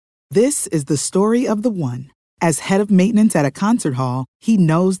This is the story of the one. As head of maintenance at a concert hall, he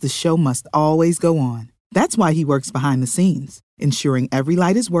knows the show must always go on. That's why he works behind the scenes, ensuring every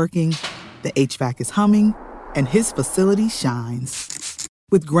light is working, the HVAC is humming, and his facility shines.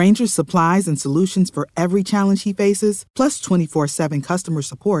 With Grainger's supplies and solutions for every challenge he faces, plus 24/7 customer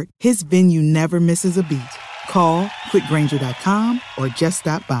support, his venue never misses a beat. Call quickgrainger.com or just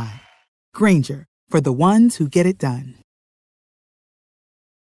stop by. Grainger, for the ones who get it done.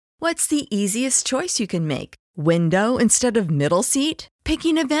 What's the easiest choice you can make? Window instead of middle seat?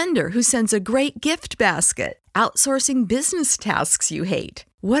 Picking a vendor who sends a great gift basket? Outsourcing business tasks you hate?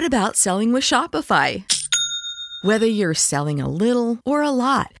 What about selling with Shopify? Whether you're selling a little or a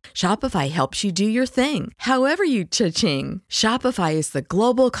lot, Shopify helps you do your thing, however you cha-ching. Shopify is the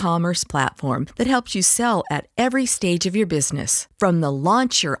global commerce platform that helps you sell at every stage of your business. From the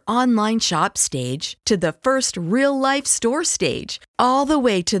launch your online shop stage to the first real-life store stage, all the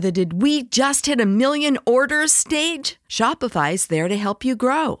way to the did we just hit 1 million orders stage. Shopify's there to help you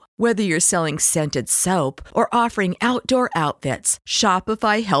grow. Whether you're selling scented soap or offering outdoor outfits,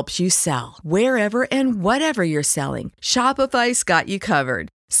 Shopify helps you sell. Wherever and whatever you're selling, Shopify's got you covered.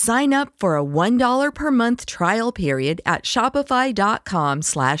 Sign up for a $1 per month trial period at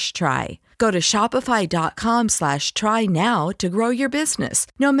shopify.com/try. Go to shopify.com/try now to grow your business,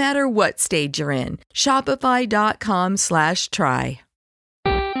 no matter what stage you're in. Shopify.com/try.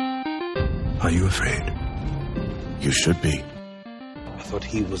 Are you afraid? You should be. I thought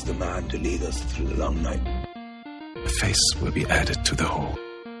he was the man to lead us through the long night. A face will be added to the whole.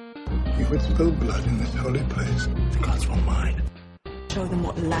 You would spill blood in this holy place. The gods won't mind. Show them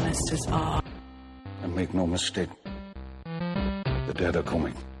what Lannisters are. And make no mistake, the dead are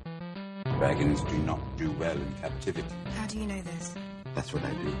coming. Dragons do not do well in captivity. How do you know this? That's what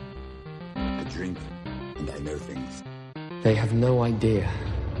I do. I drink, and I know things. They have no idea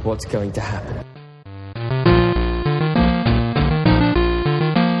what's going to happen.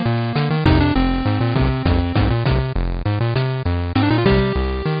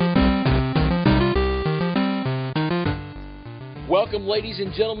 Welcome, ladies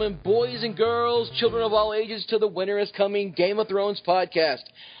and gentlemen, boys and girls, children of all ages, to the Winter is Coming Game of Thrones podcast.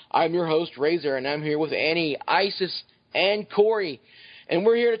 I'm your host, Razor, and I'm here with Annie, Isis, and Corey. And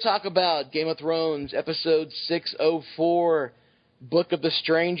we're here to talk about Game of Thrones, episode 604, Book of the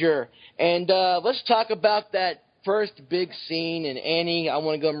Stranger. And let's talk about that first big scene. And Annie, I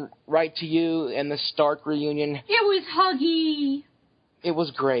want to go right to you and the Stark reunion. It was huggy. It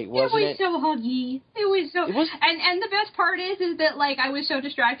was great, wasn't it? It was so huggy. It was so... And the best part is that, like, I was so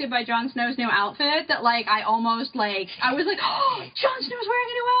distracted by Jon Snow's new outfit that, like, I almost, like... I was like, oh, Jon Snow's wearing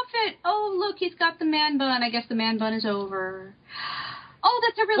a new outfit. Oh, look, he's got the man bun. I guess the man bun is over. Oh,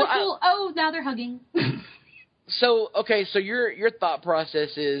 that's a really cool... Oh, now they're hugging. So your thought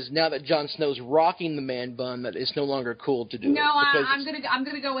process is now that Jon Snow's rocking the man bun that it's no longer cool to do it. No, I'm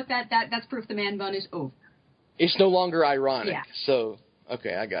gonna go with that. That's proof the man bun is over. It's no longer ironic. Yeah. So...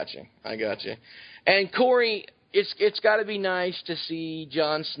 Okay, I got you. And Corey, it's got to be nice to see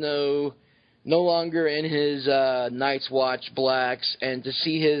Jon Snow no longer in his Night's Watch blacks and to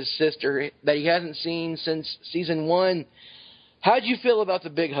see his sister that he hasn't seen since season 1. How'd you feel about the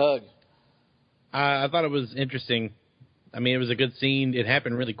big hug? I thought it was interesting. I mean, it was a good scene. It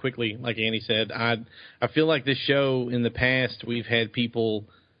happened really quickly, like Annie said. I feel like this show in the past, we've had people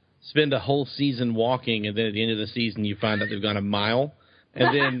spend a whole season walking, and then at the end of the season you find out they've gone a mile.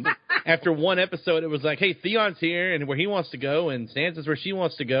 And then after one episode, it was like, hey, Theon's here and where he wants to go, and Sansa's where she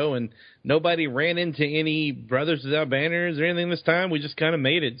wants to go, and nobody ran into any Brothers Without Banners or anything this time. We just kind of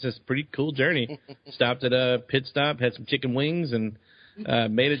made it. It's just a pretty cool journey. Stopped at a pit stop, had some chicken wings, and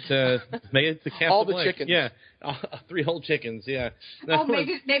made it to Castle all the Blanc. chickens. Yeah, 3 whole chickens, yeah. Oh,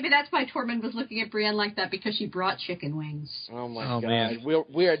 maybe that's why Tormund was looking at Brienne like that, because she brought chicken wings. Oh, my God. Man.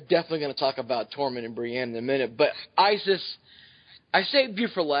 We are definitely going to talk about Tormund and Brienne in a minute. But, Isis... I saved you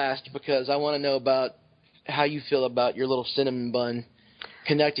for last because I want to know about how you feel about your little cinnamon bun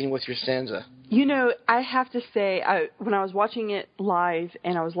connecting with your Sansa. You know, I have to say, when I was watching it live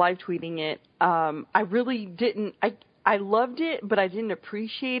and I was live tweeting it, I really didn't. I loved it, but I didn't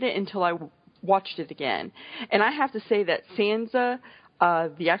appreciate it until I watched it again. And I have to say that Sansa,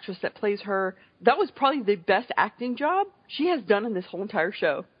 the actress that plays her, that was probably the best acting job she has done in this whole entire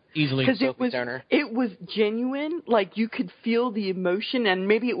show. Easily, because it was genuine. Like, you could feel the emotion, and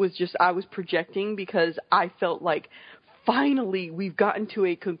maybe it was just I was projecting because I felt like finally we've gotten to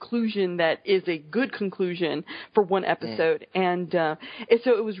a conclusion that is a good conclusion for one episode. And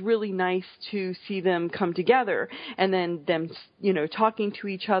so it was really nice to see them come together and then them, talking to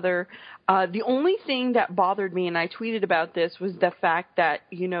each other. The only thing that bothered me, and I tweeted about this, was the fact that,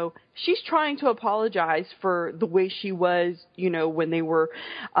 she's trying to apologize for the way she was, when they were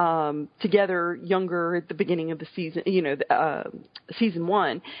together younger at the beginning of the season, season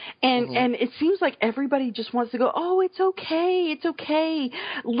 1. And it seems like everybody just wants to go, oh, it's okay.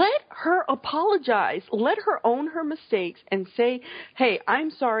 Let her apologize. Let her own her mistakes and say, hey,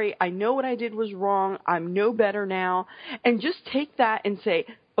 I'm sorry. I know what I did was wrong. I'm no better now. And just take that and say,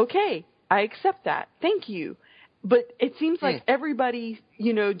 okay, I accept that. Thank you. But it seems like everybody,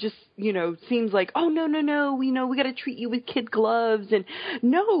 seems like, oh, no, we got to treat you with kid gloves. And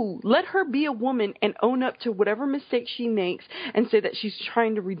no, let her be a woman and own up to whatever mistake she makes and say that she's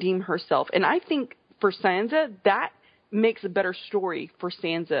trying to redeem herself. And I think for Sansa, that makes a better story for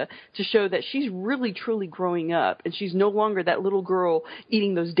Sansa to show that she's really, truly growing up. And she's no longer that little girl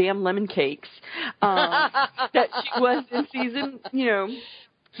eating those damn lemon cakes that she was in season,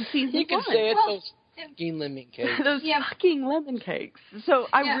 season you can 1. say it, those fucking lemon cakes. Those fucking lemon cakes. So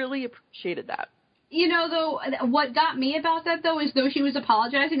I really appreciated that. Though, what got me about that, though, is though she was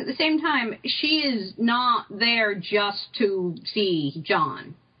apologizing, at the same time, she is not there just to see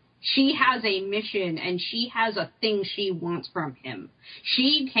Jon. She has a mission, and she has a thing she wants from him.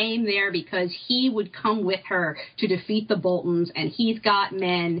 She came there because he would come with her to defeat the Boltons, and he's got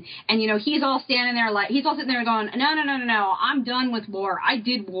men. And, he's all standing there he's all sitting there going, no, I'm done with war. I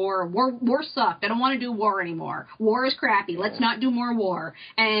did war. War sucked. I don't want to do war anymore. War is crappy. Let's not do more war.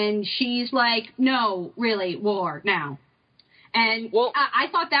 And she's like, no, really, war, now. And I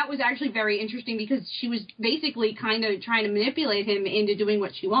thought that was actually very interesting because she was basically kind of trying to manipulate him into doing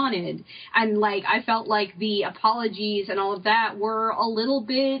what she wanted. And, I felt like the apologies and all of that were a little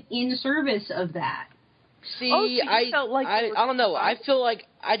bit in service of that. See, I don't know. I feel like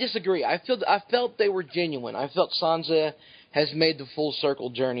I disagree. I felt they were genuine. I felt Sansa has made the full circle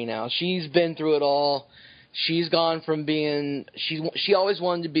journey now. She's been through it all. She's gone from being she always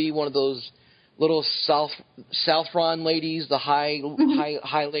wanted to be one of those little Southron ladies, the high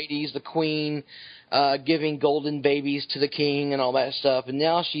ladies, the queen, giving golden babies to the king and all that stuff. And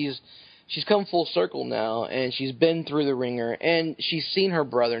now she's come full circle now, and she's been through the ringer, and she's seen her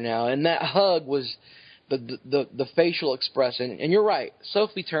brother now. And that hug was the facial expression. And you're right,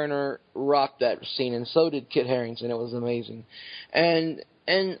 Sophie Turner rocked that scene, and so did Kit Harington. It was amazing. And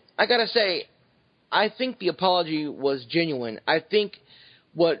I gotta say, I think the apology was genuine. I think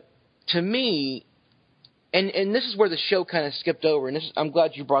to me, and this is where the show kind of skipped over, and I'm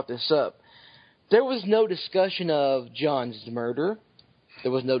glad you brought this up. There was no discussion of Jon's murder.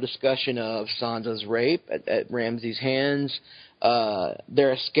 There was no discussion of Sansa's rape at Ramsay's hands,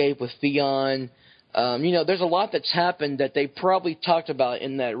 their escape with Theon. There's a lot that's happened that they probably talked about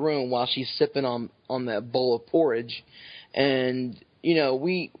in that room while she's sipping on that bowl of porridge. And,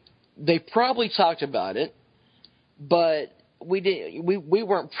 they probably talked about it, but we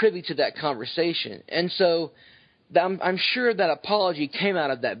weren't privy to that conversation. And so I'm sure that apology came out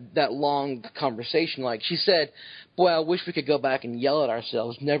of that long conversation. Like she said, boy, I wish we could go back and yell at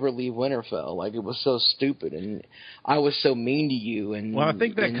ourselves, never leave Winterfell. Like, it was so stupid, and I was so mean to you. And well, I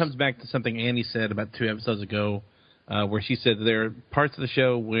think that comes back to something Annie said about 2 episodes ago, where she said there are parts of the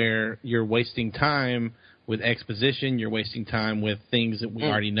show where you're wasting time with exposition, you're wasting time with things that we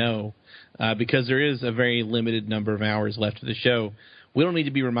already know, because there is a very limited number of hours left of the show. We don't need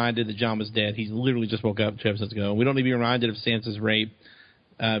to be reminded that Jon was dead. He literally just woke up 2 episodes ago. We don't need to be reminded of Sansa's rape,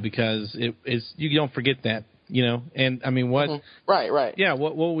 because you don't forget that, And I mean, what? Mm-hmm. Right. Yeah,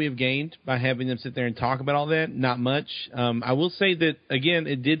 what will we have gained by having them sit there and talk about all that? Not much. I will say that again,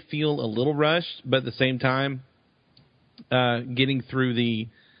 it did feel a little rushed, but at the same time, getting through the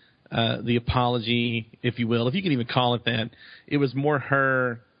apology, if you will, if you can even call it that, it was more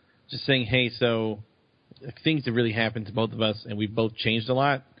her just saying, hey, so things have really happened to both of us, and we've both changed a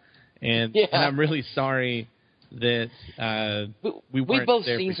lot, and I'm really sorry that we weren't both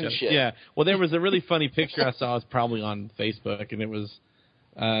there seen for some each other. shit. Yeah, well, there was a really funny picture I saw. It's probably on Facebook, and it was,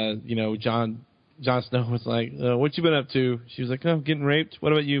 Jon Snow was like, what you been up to? She was like, oh, getting raped.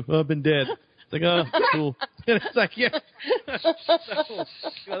 What about you? Oh, I've been dead. It's like, oh, cool. And it's like, yeah.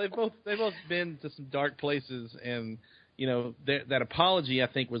 So, they've both been to some dark places, and that apology, I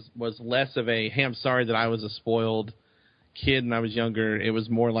think, was less of a, hey, I'm sorry that I was a spoiled kid when I was younger. It was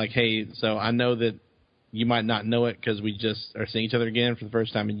more like, hey, so I know that you might not know it because we just are seeing each other again for the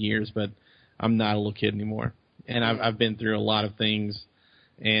first time in years, but I'm not a little kid anymore, and I've been through a lot of things,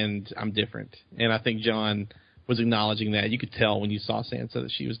 and I'm different. And I think Jon was acknowledging that. You could tell when you saw Sansa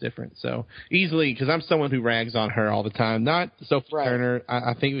that she was different. So easily, because I'm someone who rags on her all the time. Not Sophie Turner.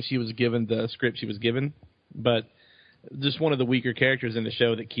 I think she was given the script she was given, but just one of the weaker characters in the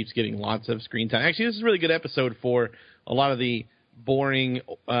show that keeps getting lots of screen time. Actually, this is a really good episode for a lot of the boring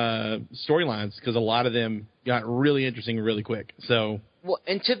storylines, because a lot of them got really interesting really quick. So, well,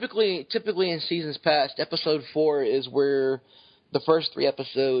 and typically in seasons past, episode 4 is where the first 3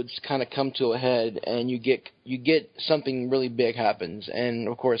 episodes kind of come to a head, and you get something really big happens. And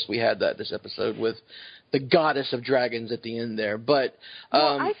of course, we had that this episode with the goddess of dragons at the end there. But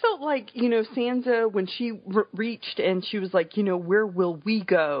I felt like, Sansa, when she reached and she was like, where will we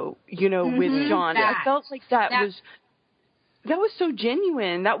go? With Jon. I felt like that was so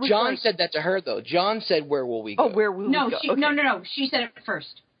genuine. That was Jon said that to her, though. Jon said, "Where will we go?" Oh, where will we go? No. She said it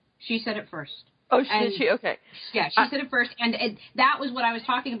first. Oh, did she? Okay. Yeah, she said it first. And that was what I was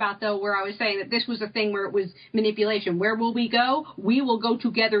talking about, though, where I was saying that this was a thing where it was manipulation. Where will we go? We will go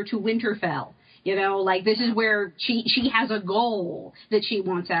together to Winterfell. This is where she has a goal that she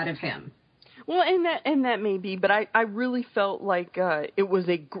wants out of him. Well, and that may be, but I really felt like it was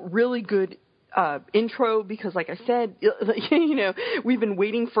a really good intro, because like I said, we've been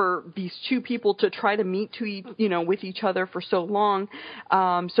waiting for these two people to try to meet with each other for so long.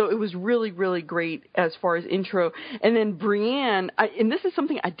 So it was really, really great as far as intro. And then Brienne, and this is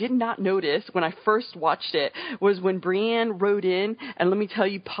something I did not notice when I first watched it, was when Brienne rode in, and let me tell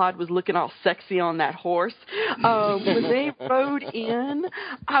you, Pod was looking all sexy on that horse. When they rode in,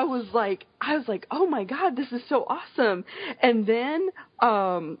 I was like, oh my God, this is so awesome. And then,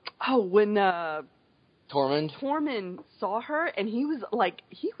 when Tormund saw her, and he was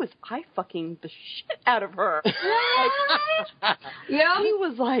eye fucking the shit out of her. Yeah. He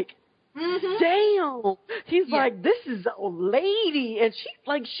was like, damn. He's like, this is a lady, and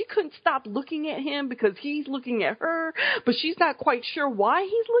she couldn't stop looking at him because he's looking at her, but she's not quite sure why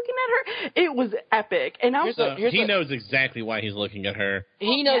he's looking at her. It was epic, and I was he knows exactly why he's looking at her.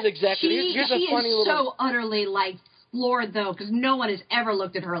 He knows exactly. Here's a funny little. So utterly floored, though, because no one has ever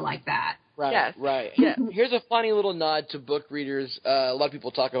looked at her like that. Right, yes. right. Yeah. Here's a funny little nod to book readers. A lot of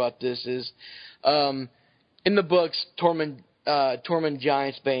people talk about this. Is in the books, Tormund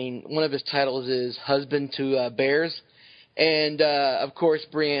Giantsbane, one of his titles is husband to bears, and of course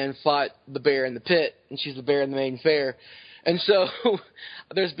Brienne fought the bear in the pit, and she's the bear in the maiden fair, and so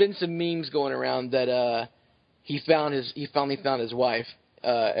there's been some memes going around that he finally found his wife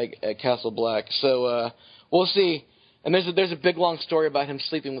at Castle Black. So we'll see. And there's a big long story about him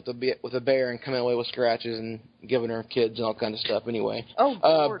sleeping with a bear and coming away with scratches and giving her kids and all kind of stuff. Anyway, okay,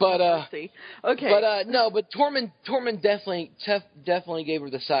 but Tormund definitely gave her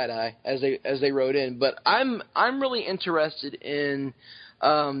the side eye as they rode in. But I'm really interested in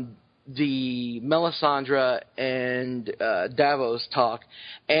the Melisandre and Davos talk,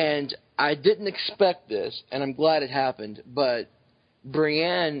 and I didn't expect this, and I'm glad it happened. But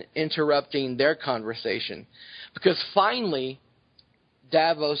Brienne interrupting their conversation. Because finally,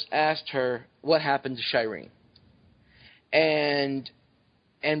 Davos asked her what happened to Shireen, and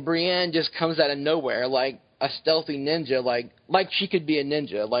Brienne just comes out of nowhere like a stealthy ninja, like she could be a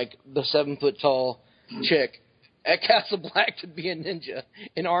ninja, like the 7-foot-tall chick at Castle Black could be a ninja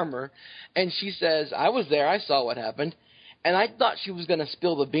in armor, and she says, "I was there, I saw what happened," and I thought she was going to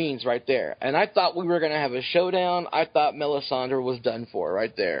spill the beans right there, and I thought we were going to have a showdown. I thought Melisandre was done for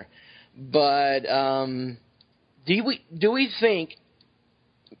right there, but Do we think,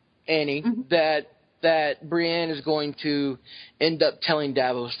 Annie, that Brienne is going to end up telling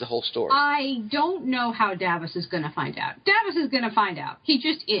Davos the whole story? I don't know how Davos is going to find out. Davos is going to find out. He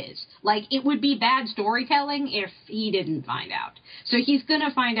just is. It would be bad storytelling if he didn't find out. So he's going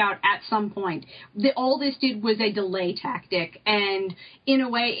to find out at some point. All this did was a delay tactic, and in a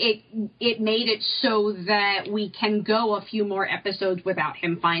way it made it so that we can go a few more episodes without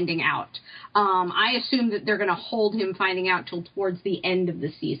him finding out. I assume that they're going to hold him finding out till towards the end of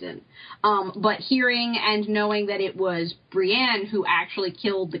the season. But hearing and knowing that it was Brienne who actually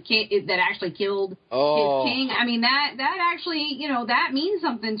killed the king, his king, I mean, that actually, that means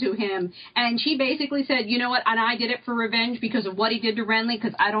something to him. And she basically said, you know what, and I did it for revenge because of what he did to Renly,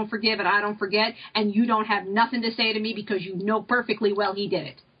 because I don't forgive and I don't forget, and you don't have nothing to say to me because you know perfectly well he did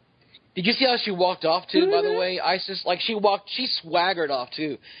it. Did you see how she walked off too? By the way, Isis, she swaggered off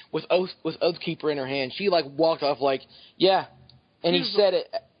too, with Oathkeeper in her hand. She walked off yeah, and he said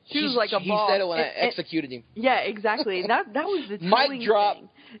it. She was like a boss. He said it when I executed him. Yeah, exactly. That was the telling mic drop.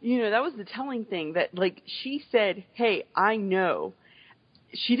 Thing. That was the telling thing that she said, "Hey, I know."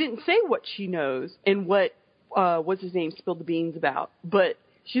 She didn't say what she knows and what what's his name spilled the beans about, but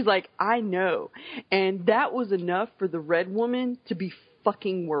she's like, "I know," and that was enough for the Red Woman to be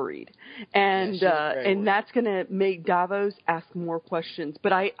fucking worried. And that's going to make Davos ask more questions.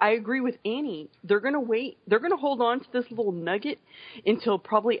 But I agree with Annie. They're going to wait. They're going to hold on to this little nugget until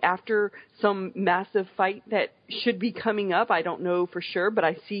probably after some massive fight that should be coming up. I don't know for sure, but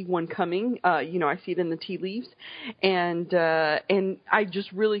I see one coming. I see it in the tea leaves. And I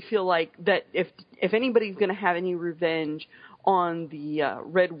just really feel like that if anybody's going to have any revenge on the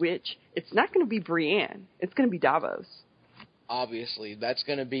Red Witch, it's not going to be Brienne. It's going to be Davos. Obviously, that's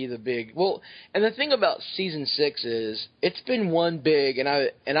going to be the big... Well, and the thing about Season 6 is, it's been one big, and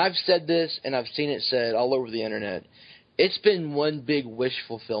I've said this, and I've seen it said all over the internet, it's been one big wish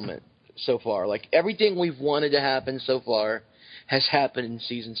fulfillment so far. Like, everything we've wanted to happen so far has happened in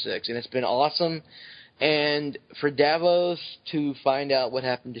Season 6, and it's been awesome. And for Davos to find out what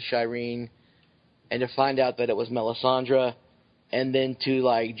happened to Shireen, and to find out that it was Melisandre, and then to,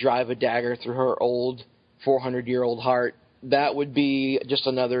 like, drive a dagger through her old 400-year-old heart, that would be just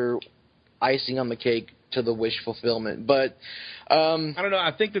another icing on the cake to the wish fulfillment. But I don't know.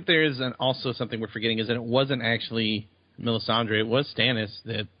 I think that there is also something we're forgetting, is that it wasn't actually Melisandre. It was Stannis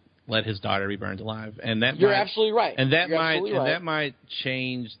that let his daughter be burned alive. And that You're absolutely right. And that might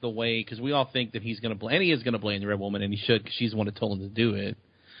change the way, because we all think that he's going to blame, and he is going to blame the Red Woman, and he should, because she's the one that told him to do it.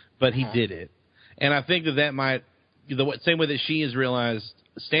 But he did it. And I think that might, the same way that she has realized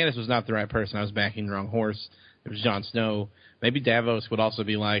Stannis was not the right person, I was backing the wrong horse, it was Jon Snow, maybe Davos would also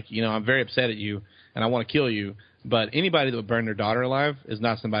be like, I'm very upset at you, and I want to kill you, but anybody that would burn their daughter alive is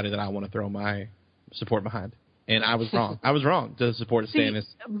not somebody that I want to throw my support behind. And I was wrong. I was wrong to support Stannis.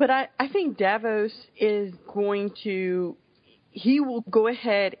 But I think Davos is going to, he will go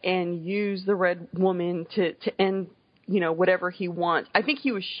ahead and use the Red Woman to end, whatever he wants. I think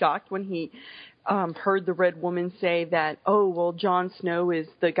he was shocked when he heard the Red Woman say that, Jon Snow is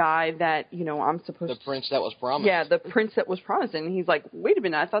the guy that, I'm supposed to... The prince that was promised. Yeah, the prince that was promised. And he's like, wait a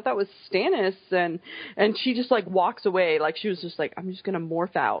minute, I thought that was Stannis. And she just, like, walks away. Like, she was just like, I'm just going to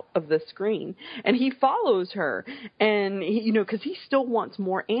morph out of the screen. And he follows her. And, because he still wants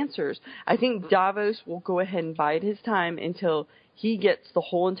more answers. I think Davos will go ahead and bide his time until he gets the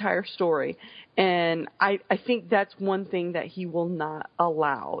whole entire story. And I think that's one thing that he will not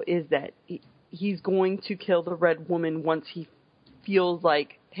allow, is that he's going to kill the Red Woman once he feels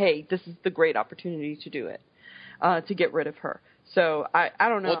like, hey, this is the great opportunity to do it, to get rid of her. So I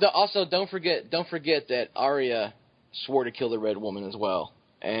don't know. Well, also don't forget that Arya swore to kill the Red Woman as well.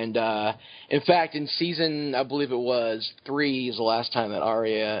 And in fact, in season, I believe it was 3 is the last time that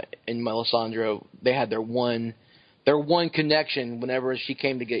Arya and Melisandre, they had their one connection whenever she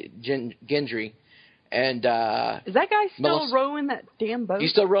came to get Gendry. And is that guy still rowing that damn boat?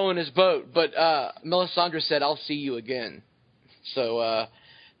 He's still rowing his boat, but Melisandre said, "I'll see you again." So I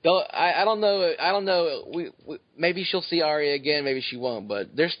don't know. We maybe she'll see Arya again, maybe she won't.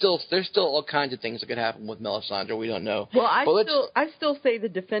 But there's still all kinds of things that could happen with Melisandre. We don't know. Well, I still say the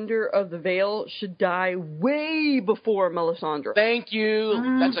Defender of the Vale should die way before Melisandre. Thank you.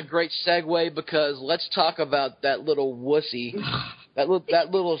 That's a great segue, because let's talk about that little wussy. That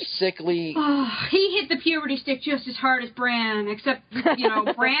little sickly... he hit the puberty stick just as hard as Bran, except,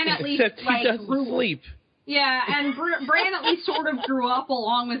 Bran at least... Except he doesn't sleep. Yeah, and Bran at least sort of grew up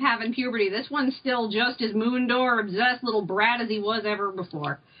along with having puberty. This one's still just as Moondor obsessed little brat as he was ever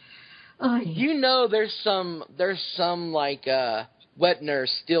before. There's some like wet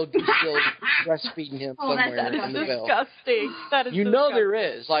nurse still breastfeeding him somewhere in the Vale. Disgusting. That is disgusting. There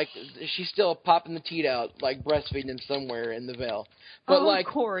is. Like, she's still popping the teat out, like breastfeeding him somewhere in the Vale. But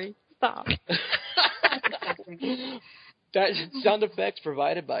Corey, stop. That sound effects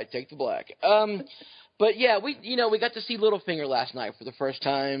provided by Take the Black. But yeah, we got to see Littlefinger last night for the first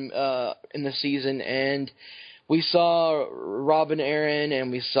time in the season, and we saw Robin Arryn,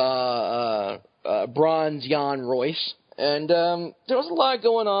 and we saw Bronze Jan Royce. And there was a lot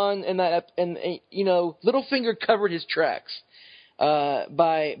going on in that, and Littlefinger covered his tracks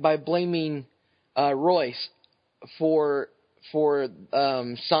by blaming Royce for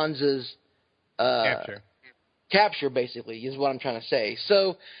Sansa's capture, basically, is what I'm trying to say.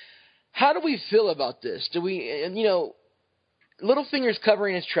 So, how do we feel about this? Do we, Littlefinger's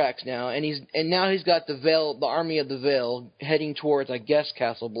covering his tracks now, and now he's got the Vale, the army of the Vale, heading towards, I guess,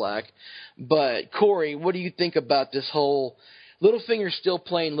 Castle Black. But Corey, what do you think about this whole? Littlefinger's still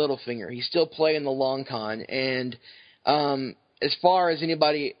playing Littlefinger. He's still playing the long con, and as far as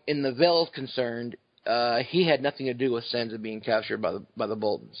anybody in the Vale is concerned, he had nothing to do with Sansa being captured by the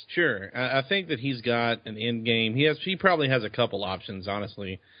Boltons. Sure, I think that he's got an end game. He probably has a couple options,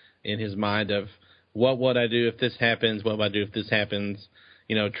 honestly, in his mind of what would I do if this happens? What would I do if this happens?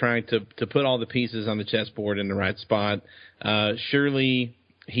 trying to put all the pieces on the chessboard in the right spot. Surely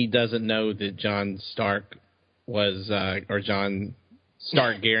he doesn't know that John Stark was, or John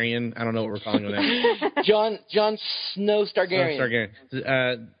Stargarian. I don't know what we're calling him now. John Snow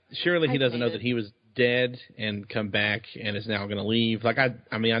Stargarian. Surely he doesn't know that he was dead and come back and is now going to leave. Like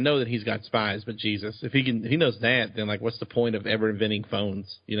I mean, I know that he's got spies, but Jesus, if he knows that, then like, what's the point of ever inventing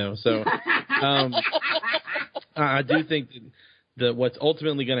phones? So I do think that what's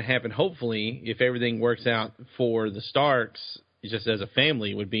ultimately going to happen, hopefully, if everything works out for the Starks, just as a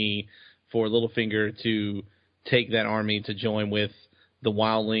family, would be for Littlefinger to take that army to join with the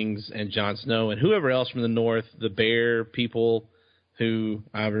wildlings and Jon Snow and whoever else from the north, the bear people who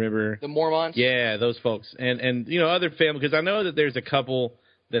I remember. The Mormonts? Yeah, those folks. And other family, because I know that there's a couple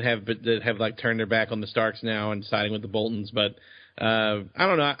that have like turned their back on the Starks now and siding with the Boltons, but I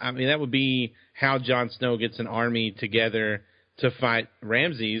don't know. I mean, that would be how Jon Snow gets an army together to fight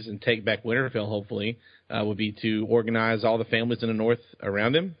Ramses and take back Winterfell, hopefully, would be to organize all the families in the north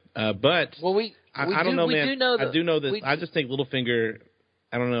around him. But I don't know, man. I do know that. I just think Littlefinger,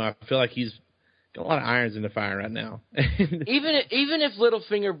 I don't know. I feel like he's got a lot of irons in the fire right now. even if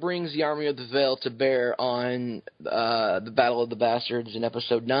Littlefinger brings the Army of the Vale to bear on the Battle of the Bastards in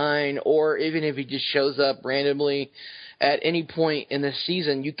Episode 9, or even if he just shows up randomly at any point in the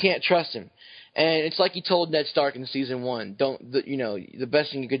season, you can't trust him. And it's like he told Ned Stark in Season 1, the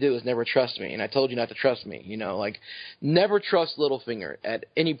best thing you could do is never trust me. And I told you not to trust me, never trust Littlefinger at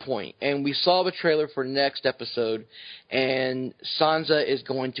any point. And we saw the trailer for next episode, and Sansa is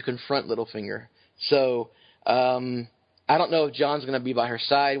going to confront Littlefinger. So, I don't know if Jon's going to be by her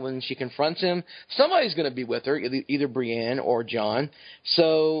side when she confronts him. Somebody's going to be with her, either Brienne or Jon.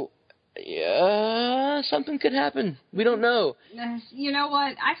 So, something could happen. We don't know. You know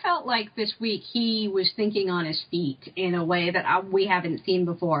what? I felt like this week he was thinking on his feet in a way that we haven't seen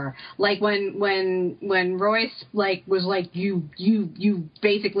before. Like when Royce was like, you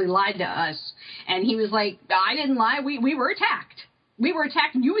basically lied to us, and he was like, I didn't lie. We were attacked. We were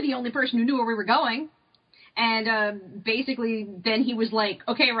attacked, and you were the only person who knew where we were going. And basically, then he was like,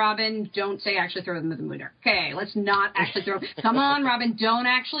 okay, Robin, don't say actually throw them through the moon door. Okay, let's not actually throw them. Come on, Robin, don't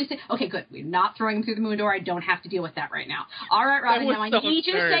actually say. Okay, good. We're not throwing them through the moon door. I don't have to deal with that right now. All right, Robin, now I need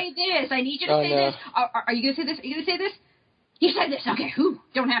you to say this. I need you to say this. Are you going to say this? Are you going to say this? You said this. Okay,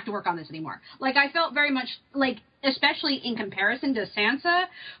 don't have to work on this anymore. Like, I felt very much like, especially in comparison to Sansa,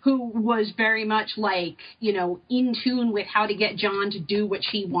 who was very much like, in tune with how to get Jon to do what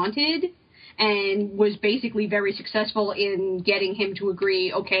she wanted, and was basically very successful in getting him to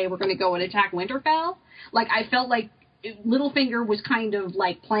agree, okay, we're going to go and attack Winterfell. Like, I felt like Littlefinger was kind of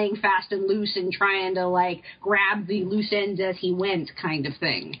like playing fast and loose and trying to like grab the loose ends as he went, kind of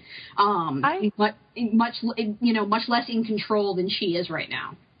thing. But much less in control than she is right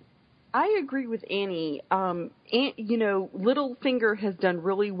now. I agree with Annie. Littlefinger has done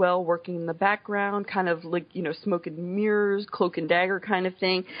really well working in the background, kind of like, smoke and mirrors, cloak and dagger kind of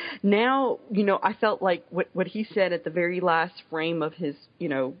thing. Now, I felt like what he said at the very last frame of his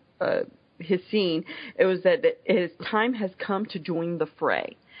scene, it was that his time has come to join the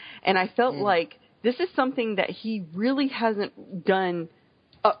fray. And I felt like this is something that he really hasn't done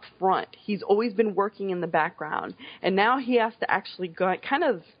up front. He's always been working in the background, and now he has to actually go kind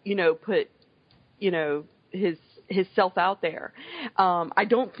of, put, his self out there. I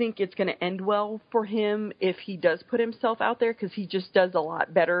don't think it's going to end well for him if he does put himself out there, because he just does a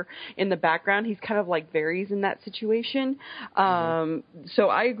lot better in the background. He's kind of like Varys in that situation. So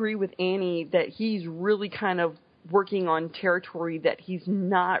I agree with Annie that he's really kind of working on territory that he's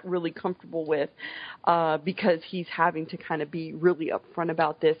not really comfortable with, because he's having to kind of be really upfront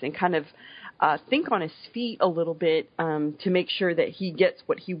about this and kind of think on his feet a little bit, to make sure that he gets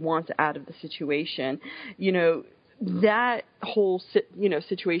what he wants out of the situation. That whole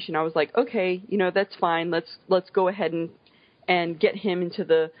situation, I was like, okay, that's fine. Let's go ahead and get him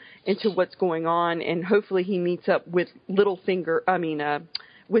into what's going on, and hopefully he meets up with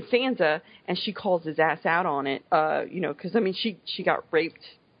with Sansa, and she calls his ass out on it, because she got raped.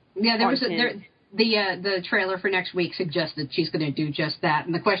 Yeah, the trailer for next week suggests that she's going to do just that,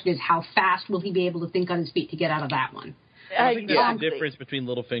 and the question is, how fast will he be able to think on his feet to get out of that one? I think that's the difference between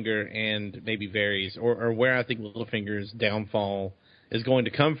Littlefinger and maybe Varys, or where I think Littlefinger's downfall is going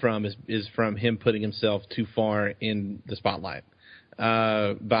to come from is from him putting himself too far in the spotlight.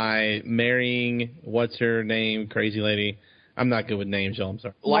 By marrying, what's her name, crazy lady? I'm not good with names, y'all. I'm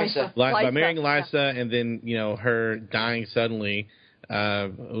sorry. Lysa. By marrying Lysa, and then her dying suddenly.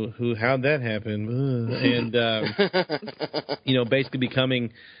 How'd that happen? And basically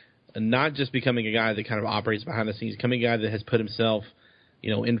becoming. Not just becoming a guy that kind of operates behind the scenes, becoming a guy that has put himself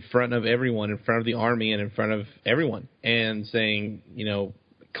in front of everyone, in front of the army and in front of everyone, and saying,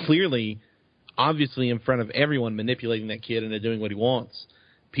 clearly, obviously in front of everyone, manipulating that kid into doing what he wants.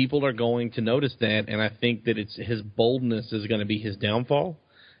 People are going to notice that, and I think that his boldness is going to be his downfall,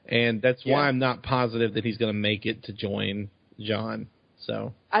 and that's why I'm not positive that he's going to make it to join Jon.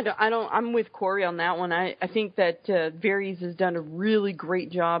 So I'm with Corey on that one. I think that Varys has done a really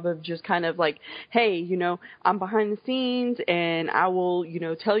great job of just kind of like, hey, I'm behind the scenes and I will,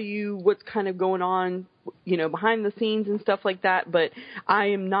 tell you what's kind of going on, behind the scenes and stuff like that. But I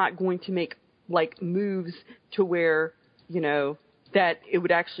am not going to make like moves to where, that it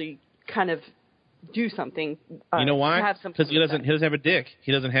would actually kind of do something. You know why? Because he doesn't have a dick.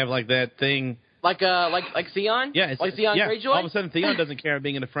 He doesn't have like that thing. Like Theon? Yeah, like Theon Greyjoy? All of a sudden Theon doesn't care about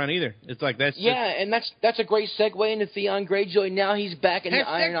being in the front either. It's like that's and that's a great segue into Theon Greyjoy. Now he's back in the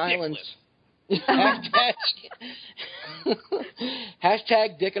Iron Islands.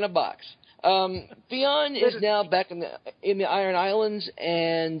 Hashtag dick in a box. Theon is now back in the Iron Islands,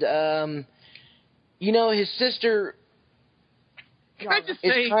 and his sister. Can I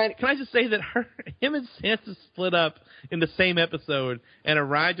just say that him and Sansa split up in the same episode and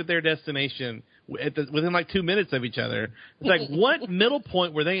arrived at their destination within like 2 minutes of each other. It's like, what middle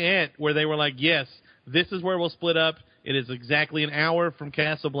point were they at where they were like, yes, this is where we'll split up. It is exactly an hour from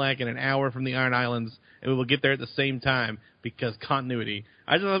Castle Black and an hour from the Iron Islands, and we will get there at the same time because continuity.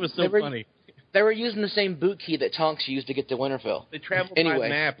 I just thought it was so funny. They were using the same boot key that Tonks used to get to Winterfell. They traveled by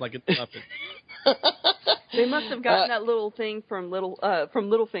map like it's nothing. They must have gotten that little thing from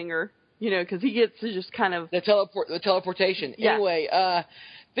Littlefinger, because he gets to just kind of the teleportation. Yeah. Anyway,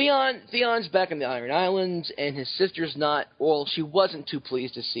 Theon's back in the Iron Islands, and his sister's not. Well, she wasn't too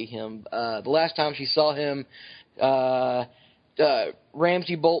pleased to see him. The last time she saw him,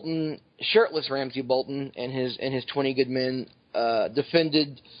 Ramsay Bolton, shirtless Ramsay Bolton, and his 20 good men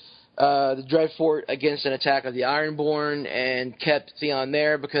defended the Dreadfort against an attack of the Ironborn and kept Theon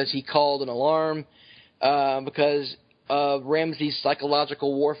there because he called an alarm because of Ramsay's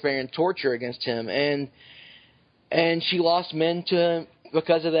psychological warfare and torture against him, and she lost men to him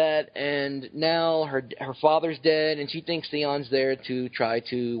because of that, and now her father's dead, and she thinks Theon's there to try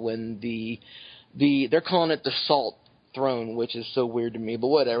to win they're calling it the Salt Throne, which is so weird to me, but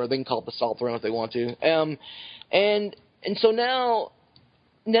whatever, they can call it the Salt Throne if they want to, and so now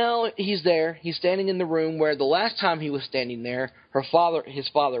he's there. He's standing in the room where the last time he was standing there, his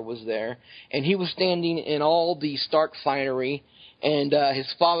father was there, and he was standing in all the Stark finery, and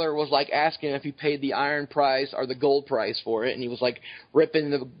his father was like asking if he paid the iron price or the gold price for it, and he was like ripping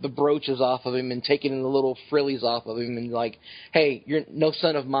the brooches off of him and taking the little frillies off of him and like, hey, no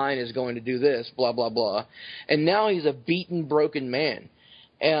son of mine is going to do this, blah, blah, blah. And now he's a beaten, broken man.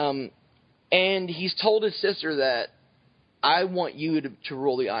 And he's told his sister that, I want you to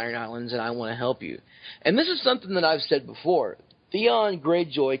rule the Iron Islands, and I want to help you. And this is something that I've said before. Theon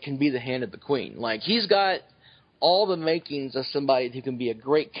Greyjoy can be the hand of the queen. Like, he's got all the makings of somebody who can be a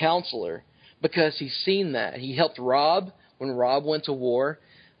great counselor because he's seen that. He helped Robb when Robb went to war.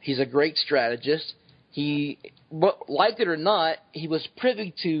 He's a great strategist. Like it or not, he was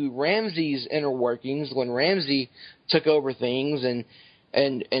privy to Ramsay's inner workings when Ramsay took over things and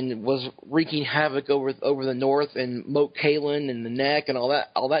was wreaking havoc over the north and Moat Cailin and the Neck and all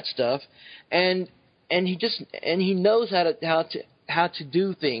that stuff, and he knows how to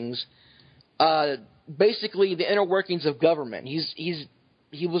do things. Basically, the inner workings of government.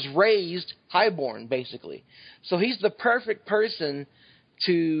 He was raised highborn, basically, so he's the perfect person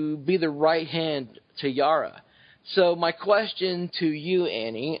to be the right hand to Yara. So my question to you,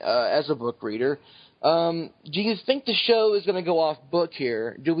 Annie, as a book reader. Do you think the show is going to go off book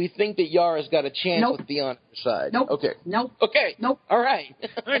here? Do we think that Yara's got a chance with Theon on her side? Nope. Okay. Nope. Okay. Nope. All right.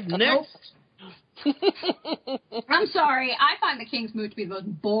 Next. I'm sorry. I find the Kingsmoot to be the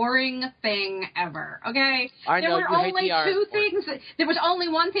most boring thing ever. Okay? I know, there was only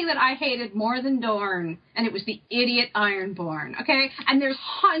one thing that I hated more than Dorne, and it was the idiot Ironborn. Okay? And there's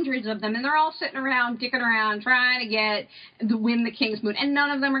hundreds of them, and they're all sitting around, dicking around, trying to win the Kingsmoot, and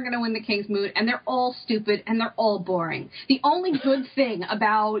none of them are going to win the Kingsmoot, and they're all stupid, and they're all boring. The only good thing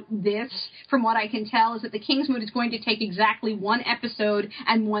about this, from what I can tell, is that the Kingsmoot is going to take exactly one episode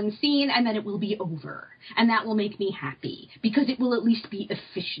and one scene, and then it will be over. And that will make me happy, because it will at least be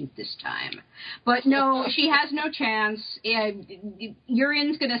efficient this time. But no, she has no chance.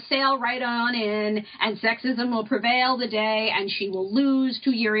 Urien's going to sail right on in, and sexism will prevail the day, and she will lose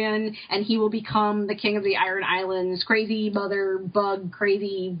to Urien, and he will become the king of the Iron Islands, crazy mother bug,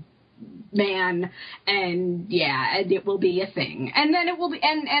 crazy man, and it will be a thing. And then it will be,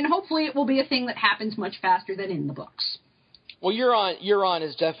 and hopefully it will be a thing that happens much faster than in the books. Well, Euron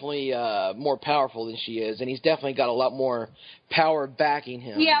is definitely more powerful than she is, and he's definitely got a lot more power backing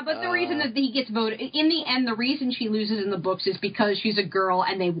him. Yeah, but the reason that he gets voted, in the end, the reason she loses in the books is because she's a girl,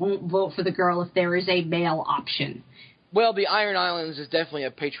 and they won't vote for the girl if there is a male option. Well, the Iron Islands is definitely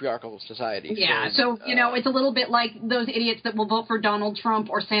a patriarchal society. Yeah, so it's a little bit like those idiots that will vote for Donald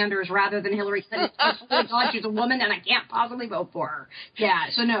Trump or Sanders rather than Hillary Clinton. Oh, my God, she's a woman, and I can't possibly vote for her. Yeah,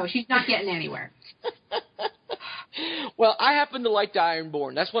 so no, she's not getting anywhere. Well, I happen to like the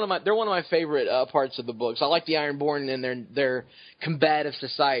Ironborn. They're one of my favorite parts of the books. I like the Ironborn and their combative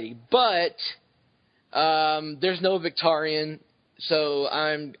society, but there's no Victorian, so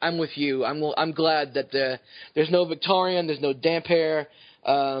I'm with you. I'm glad that there's no Victorian, there's no Dampier,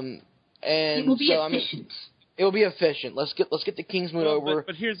 and it will be efficient. It will be efficient. Let's get the Kingsmoot over.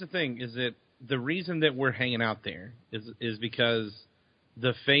 But here's the thing: is that the reason that we're hanging out there is because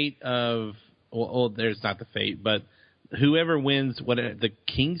the fate of there's not the fate, but whoever wins the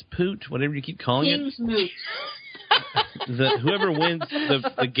King's Poot, whatever you keep calling Kingsmoot. Whoever wins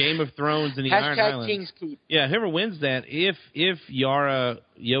the Game of Thrones in the Iron Islands. King's Poot. Yeah, whoever wins that, if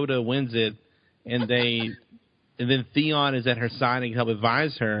Yoda wins it, and then Theon is at her side and can help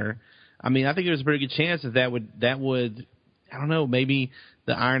advise her, I mean, I think there's a pretty good chance that would I don't know, maybe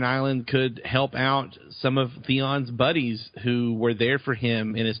the Iron Island could help out some of Theon's buddies who were there for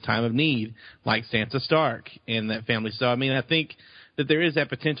him in his time of need, like Sansa Stark and that family. So, I mean, I think that there is that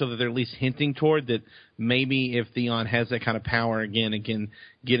potential that they're at least hinting toward that maybe if Theon has that kind of power again and can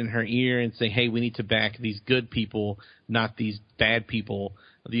get in her ear and say, hey, we need to back these good people, not these bad people,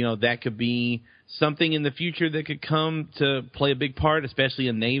 that could be something in the future that could come to play a big part, especially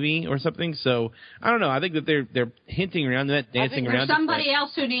a Navy or something. So, I don't know. I think that they're hinting around that, dancing around. There's somebody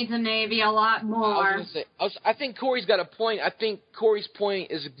else who needs a Navy a lot more. I think Corey's got a point. I think Corey's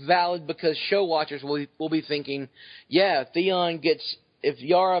point is valid because show watchers will be thinking, yeah, if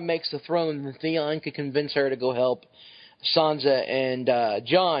Yara makes the throne, then Theon could convince her to go help Sansa and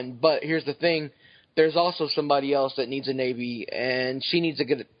Jon. But here's the thing. There's also somebody else that needs a Navy, and she needs to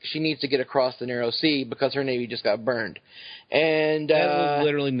get across the Narrow Sea because her Navy just got burned. And that will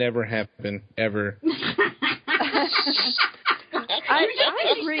literally never happen, ever. I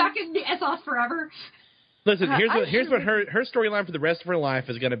agree. Stuck in Essos forever. Listen, here's what her storyline for the rest of her life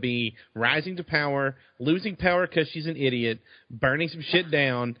is going to be: rising to power, losing power because she's an idiot, burning some shit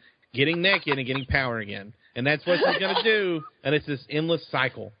down, getting naked, and getting power again. And that's what she's going to do, and it's this endless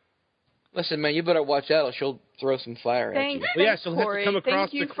cycle. Listen, man, you better watch out or she'll throw some fire at you. Well, yeah, she'll have to come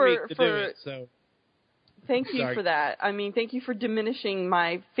across the creek to do it. So. Thank you for that. I mean, thank you for diminishing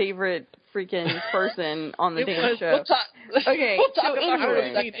my favorite freaking person on the damn show. Okay, we'll talk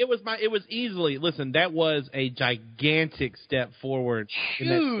about it. It was easily, listen, that was a gigantic step forward in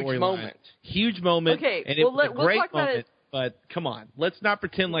that storyline. Huge moment. Okay, and it was a great moment. But come on, let's not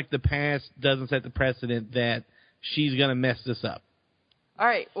pretend like the past doesn't set the precedent that she's going to mess this up. All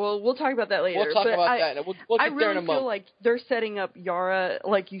right, well, we'll talk about that later. We'll talk about that. We'll get there in a moment. I really feel like they're setting up Yara,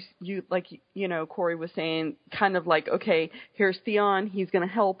 like Corey was saying, kind of like, okay, here's Theon. He's going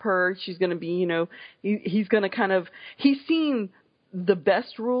to help her. She's going to be, he's going to he's seen the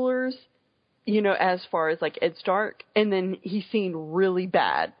best rulers, as far as like Ed Stark, and then he's seen really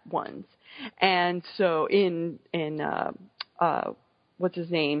bad ones. And so in what's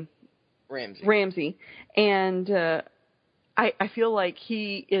his name? Ramsay. And I feel like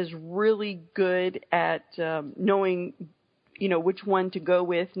he is really good at knowing, which one to go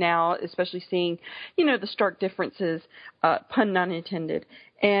with now, especially seeing, the stark differences, pun not intended.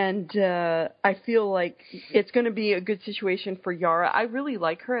 And I feel like it's going to be a good situation for Yara. I really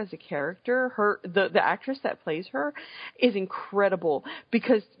like her as a character. The actress that plays her is incredible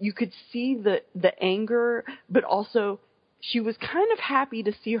because you could see the anger, but also she was kind of happy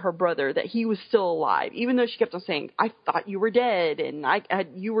to see her brother, that he was still alive, even though she kept on saying, I thought you were dead, and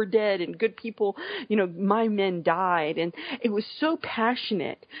you were dead, and good people, my men died. And it was so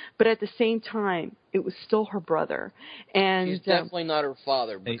passionate, but at the same time, it was still her brother. And she's definitely not her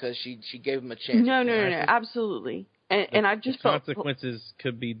father because she gave him a chance. No, absolutely. And I've just felt consequences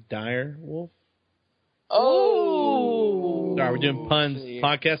could be dire, Wolf. Oh, sorry, we're doing puns.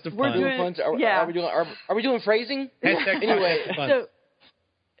 Podcast of puns. Are we doing phrasing? Anyway,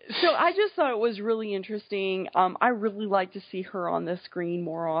 so I just thought it was really interesting. I really like to see her on the screen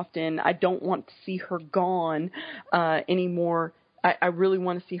more often. I don't want to see her gone anymore. I really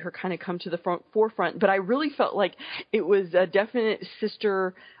want to see her kind of come to the forefront. But I really felt like it was a definite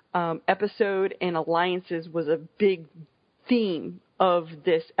sister episode, and alliances was a big theme of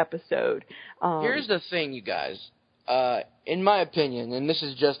this episode. Here's the thing, you guys. in my opinion, and this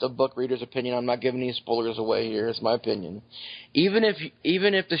is just a book reader's opinion, I'm not giving any spoilers away here, it's my opinion, even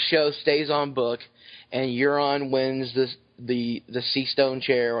if the show stays on book and Euron wins the Sea Stone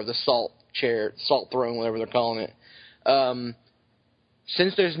chair or the Salt Throne, whatever they're calling it,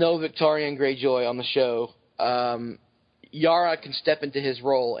 since there's no Victarion Greyjoy on the show, Yara can step into his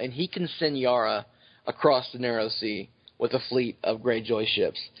role, and he can send Yara across the Narrow Sea with a fleet of Greyjoy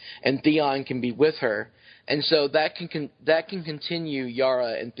ships, and Theon can be with her, and so that can continue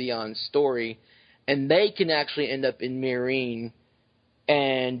Yara and Theon's story, and they can actually end up in Meereen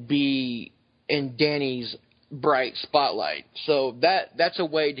and be in Dany's bright spotlight. So that's a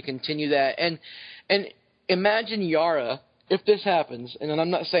way to continue that, and imagine Yara. If this happens, and I'm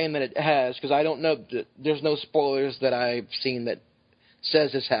not saying that it has, because I don't know, there's no spoilers that I've seen that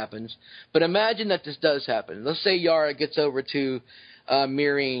says this happens, but imagine that this does happen. Let's say Yara gets over to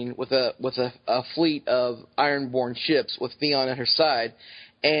Meereen with a fleet of Ironborn ships with Theon at her side,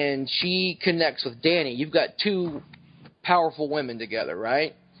 and she connects with Dany. You've got two powerful women together,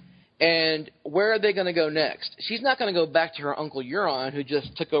 right? And where are they going to go next? She's not going to go back to her uncle Euron, who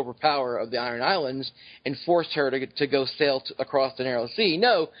just took over power of the Iron Islands and forced her to go sail across the Narrow Sea.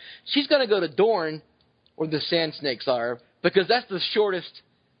 No, she's going to go to Dorne, where the Sand Snakes are, because that's the shortest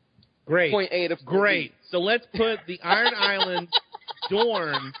point 8 of Great. So let's put the Iron Islands,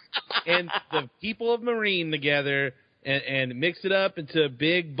 Dorne, and the people of Meereen together and mix it up into a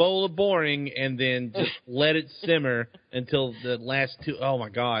big bowl of boring, and then just let it simmer until the last two. Oh my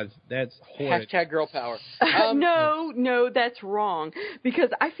God, that's horrid. Hashtag girl power. No, that's wrong, because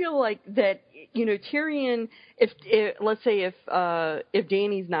I feel like that, Tyrion. If let's say if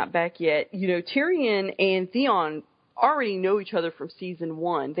Dany's not back yet, Tyrion and Theon already know each other from season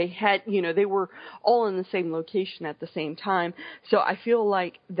 1. They had, they were all in the same location at the same time. So I feel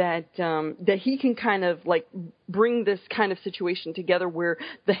like that he can kind of like bring this kind of situation together where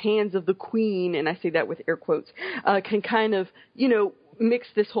the hands of the queen, and I say that with air quotes, can kind of, mix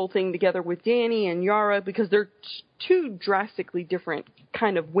this whole thing together with Dany and Yara, because they're two drastically different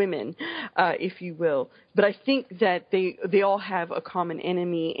kind of women, if you will. But I think that they all have a common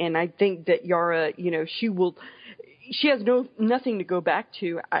enemy, and I think that Yara, she has nothing to go back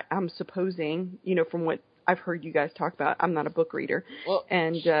to, I'm supposing, from what I've heard you guys talk about. I'm not a book reader. Well,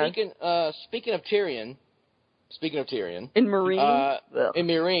 and speaking of Tyrion, in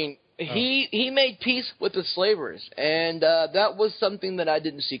Meereen, he made peace with the slavers, and that was something that I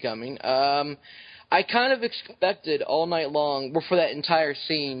didn't see coming. I kind of expected all night long, for that entire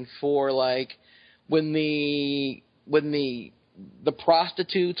scene, for like when the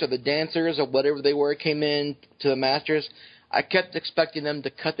prostitutes or the dancers or whatever they were came in to the masters, I kept expecting them to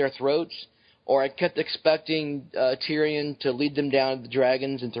cut their throats, or I kept expecting Tyrion to lead them down to the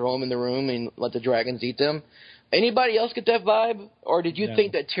dragons and throw them in the room and let the dragons eat them. Anybody else get that vibe? Or did you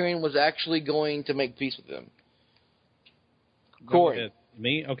think that Tyrion was actually going to make peace with them? Corey.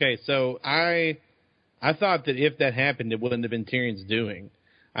 Me? Okay, so I thought that if that happened, it wouldn't have been Tyrion's doing.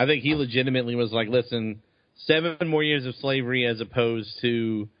 I think he legitimately was like, listen, 7 more years of slavery as opposed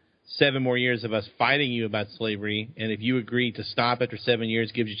to 7 more years of us fighting you about slavery. And if you agree to stop after 7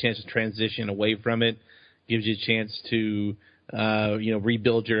 years, gives you a chance to transition away from it, gives you a chance to,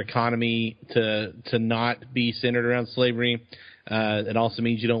 rebuild your economy to not be centered around slavery. It also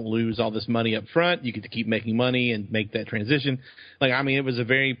means you don't lose all this money up front. You get to keep making money and make that transition. It was a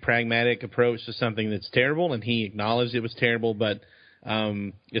very pragmatic approach to something that's terrible, and he acknowledged it was terrible, but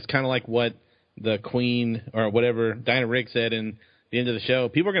it's kind of like what the Queen or whatever Diana Rigg said in the end of the show.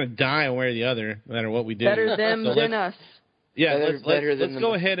 People are going to die one way or the other, no matter what we do. Better them than us. Yeah, let's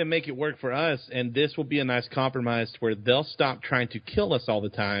go ahead and make it work for us, and this will be a nice compromise where they'll stop trying to kill us all the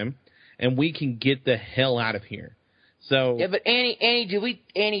time, and we can get the hell out of here. So yeah, but Annie, do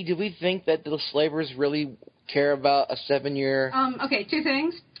we think that the slavers really care about a 7-year? Okay, 2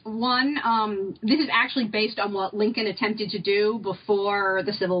 things. One, this is actually based on what Lincoln attempted to do before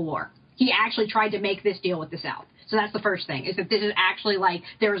the Civil War. He actually tried to make this deal with the South. So that's the first thing, is that this is actually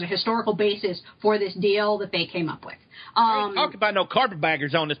there was a historical basis for this deal that they came up with. Don't talk about no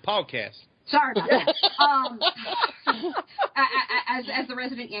carpetbaggers on this podcast. Sorry about that. As the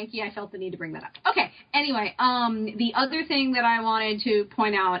resident Yankee, I felt the need to bring that up. Okay, anyway, the other thing that I wanted to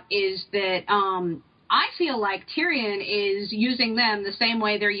point out is that I feel like Tyrion is using them the same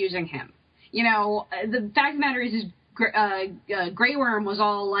way they're using him. The fact of the matter is Grey Worm was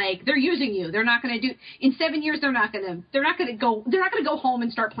all like, they're using you. They're not going to do in 7 years. They're not going to go home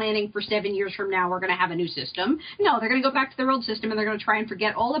and start planning for 7 years from now. We're going to have a new system. No, they're going to go back to their old system, and they're going to try and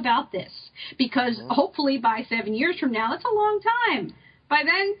forget all about this, because hopefully by 7 years from now, that's a long time. By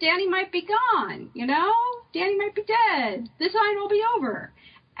then, Dany might be gone. Dany might be dead. This line will be over.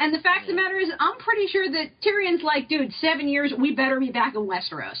 And the fact of the matter is, I'm pretty sure that Tyrion's like, dude, 7 years, we better be back in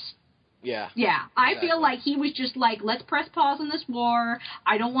Westeros. Yeah. Yeah. I feel like he was just like, let's press pause on this war.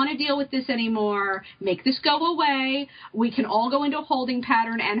 I don't want to deal with this anymore. Make this go away. We can all go into a holding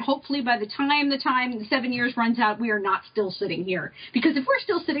pattern, and hopefully by the time the 7 years runs out, we are not still sitting here. Because if we're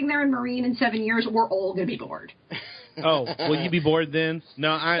still sitting there in Marine in 7 years, we're all going to be bored. Oh, will you be bored then?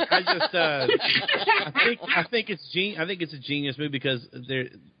 No, I just I think it's a genius move because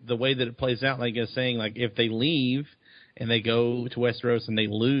the way that it plays out, like I was saying, like if they leave and they go to Westeros and they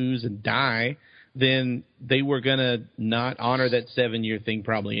lose and die, then they were gonna not honor that 7-year thing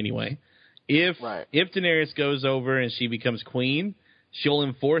probably anyway. If Daenerys goes over and she becomes queen, she'll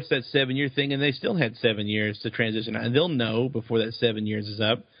enforce that 7-year thing, and they still had 7 years to transition, and they'll know before that 7 years is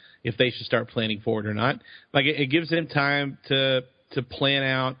up if they should start planning for it or not. Like it gives them time to plan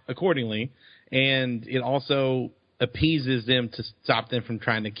out accordingly, and it also appeases them to stop them from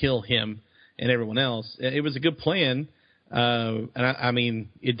trying to kill him and everyone else. It was a good plan, and I mean,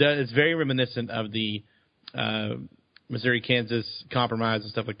 it's very reminiscent of the Missouri-Kansas compromise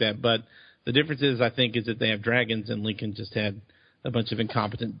and stuff like that. But the difference is, I think, is that they have dragons, and Lincoln just had a bunch of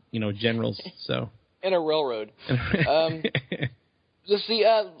incompetent, generals. So and a railroad. Let's see.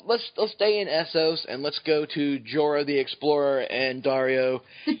 Let's stay in Essos and let's go to Jorah the Explorer and Daario,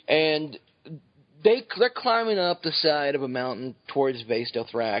 and they're climbing up the side of a mountain towards Vaes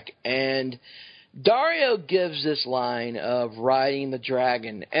Dothrak, and Daario gives this line of riding the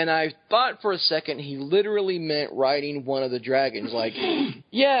dragon, and I thought for a second he literally meant riding one of the dragons. Like,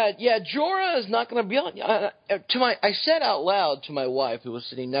 yeah, Jorah is not going to be on. I said out loud to my wife, who was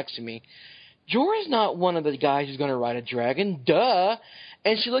sitting next to me, Jorah's not one of the guys who's going to ride a dragon, duh.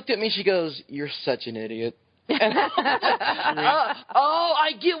 And she looked at me, she goes, "You're such an idiot." And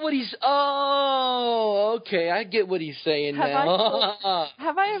I get what he's. Oh, okay, I get what he's saying now.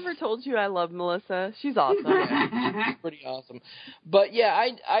 Have I ever told you I love Melissa? She's awesome. Yeah, she's pretty awesome. But yeah,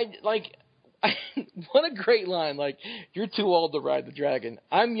 I like. What a great line! Like, you're too old to ride the dragon.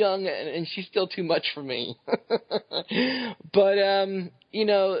 I'm young, and she's still too much for me. But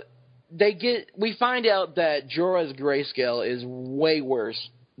we find out that Jorah's grayscale is way worse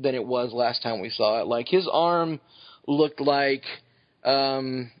than it was last time we saw it. Like, his arm looked like,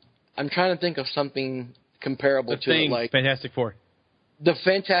 I'm trying to think of something comparable to it. Like Fantastic Four. The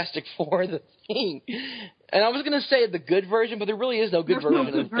Fantastic Four, the Thing. And I was going to say the good version, but there really is no good version.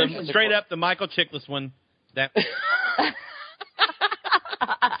 No good version. Straight up, the Michael Chiklis one. That.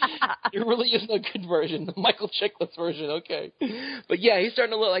 There really is no good version. The Michael Chiklis version, okay. But yeah, he's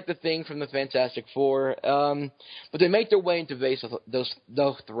starting to look like the Thing from the Fantastic Four. But they make their way into Vaes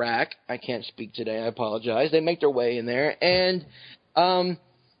Dothrak. I can't speak today, I apologize. They make their way in there, and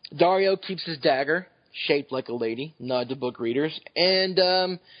Daario keeps his dagger, shaped like a lady, nod to book readers, and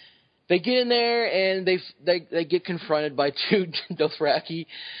they get in there, and they get confronted by two Dothraki.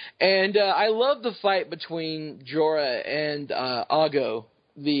 And I love the fight between Jorah and Aggo,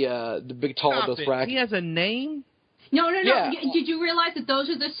 the big tall Dothraki. He has a name? No. Yeah. Did you realize that those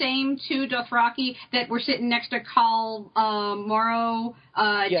are the same two Dothraki that were sitting next to Khal Morrow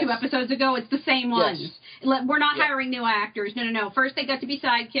 2 episodes ago? It's the same ones. Yes. We're not hiring new actors. No. First they got to be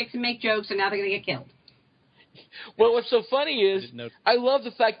sidekicks and make jokes, and now they're going to get killed. Well, what's so funny is I love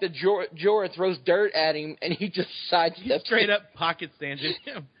the fact that Jorah throws dirt at him, and he just sidesteps. Straight up pocket stands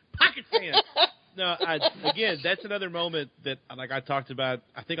him. Pocket stand. No, again, that's another moment that, like I talked about,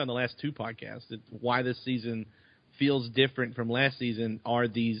 I think on the last 2 podcasts, that why this season feels different from last season are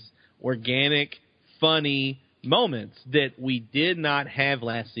these organic, funny moments that we did not have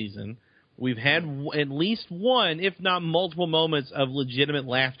last season. We've had at least one, if not multiple moments of legitimate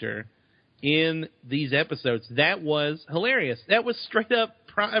laughter in these episodes. That was hilarious. That was straight up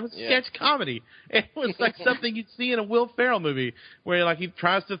sketch comedy. It was like something you'd see in a Will Ferrell movie where like he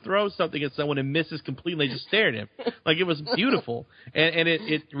tries to throw something at someone and misses completely. They just stare at him. Like, it was beautiful. And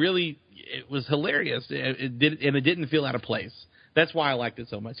it really was hilarious. It didn't feel out of place. That's why I liked it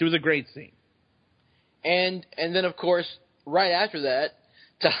so much. It was a great scene. And then, of course, right after that,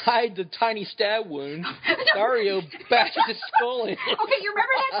 to hide the tiny stab wound, Daario bashes his skull in. Okay, you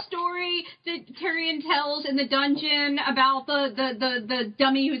remember that story that Tyrion tells in the dungeon about the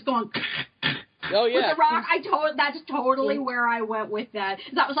dummy who's going... Oh, yeah. With the rock? That's totally where I went with that.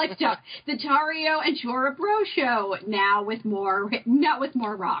 That was like the Daario and Jorah Bro show, now with more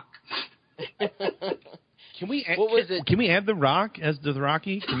rock. Can we add the Rock as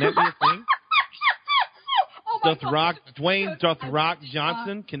Dothraki? Can that be a thing? Dwayne Dothrak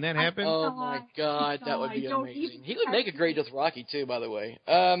Johnson. Can that happen? Oh my God, that would be amazing. He would make a great Dothraki too, by the way.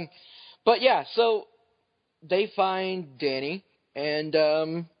 But yeah, so they find Dany and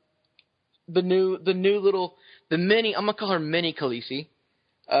the mini. I'm gonna call her Mini Khaleesi.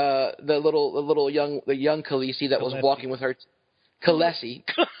 The young Khaleesi that was walking with her. Khaleesi.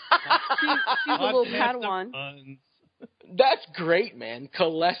 She's a little Padawan. That's great, man.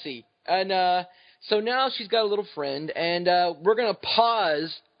 Khaleesi. And so now she's got a little friend, and we're going to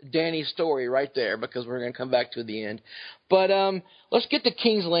pause Dany's story right there because we're going to come back to the end. But let's get to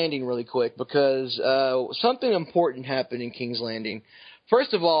King's Landing really quick because something important happened in King's Landing.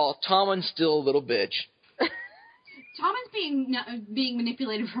 First of all, Tommen's still a little bitch. Tommen's being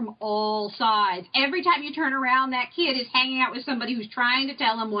manipulated from all sides. Every time you turn around, that kid is hanging out with somebody who's trying to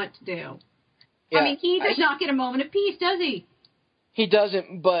tell him what to do. Yeah, I mean, he does not get a moment of peace, does he? He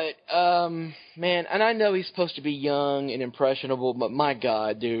doesn't, but, man, and I know he's supposed to be young and impressionable, but my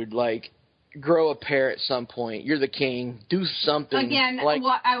God, dude, like, grow a pair at some point. You're the king. Do something. Again,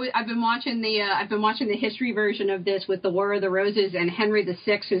 I've been watching the history version of this with the War of the Roses, and Henry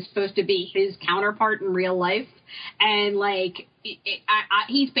VI is supposed to be his counterpart in real life, and like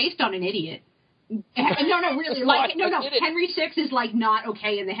he's based on an idiot. No, really. Like, no. Henry VI is, like, not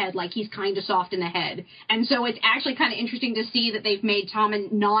okay in the head. Like, he's kind of soft in the head. And so it's actually kind of interesting to see that they've made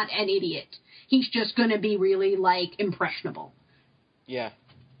Tommen not an idiot. He's just going to be really, like, impressionable. Yeah.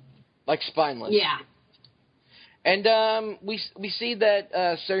 Like, spineless. Yeah. And we see that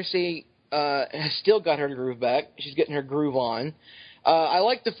Cersei has still got her groove back. She's getting her groove on. I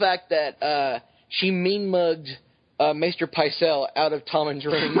like the fact that she mean-mugged Maester Pycelle out of Tommen's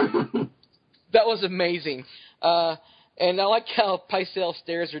ring. That was amazing. And I like how Pycelle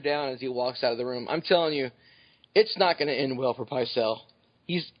stares her down as he walks out of the room. I'm telling you, it's not going to end well for Pycelle.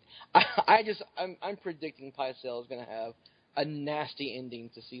 I'm predicting Pycelle is going to have a nasty ending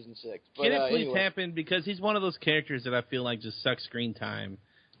to season 6. But, can it please anyway. happen? Because he's one of those characters that I feel like just sucks screen time.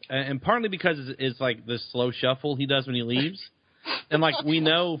 And partly because it's like the slow shuffle he does when he leaves. And like we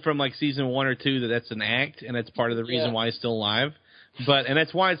know from like season 1 or 2 that that's an act, and that's part of the reason why he's still alive. And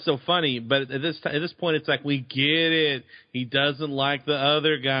that's why it's so funny. But at this point, it's like we get it. He doesn't like the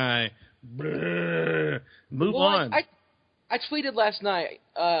other guy. Move on. I tweeted last night.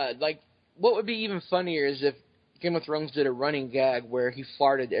 Like, what would be even funnier is if Game of Thrones did a running gag where he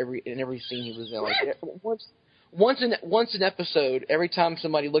farted in every scene he was in. Like once an episode, every time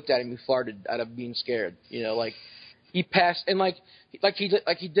somebody looked at him, he farted out of being scared. You know, like he passed and like he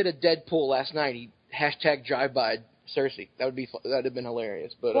did a Deadpool last night. He hashtag drive-by Cersei. That'd have been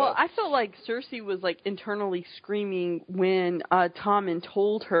hilarious. But I felt like Cersei was like internally screaming when Tommen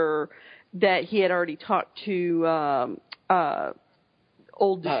told her that he had already talked to the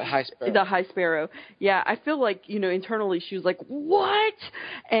High Sparrow. Yeah, I feel like internally she was like, "What?"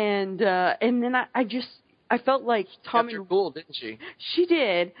 And then I felt like Tommen kept her cool, didn't she? She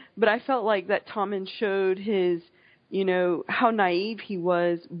did, but I felt like that Tommen showed his how naive he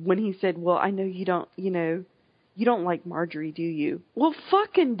was when he said, "Well, I know you don't you don't like Marjorie, do you?" Well,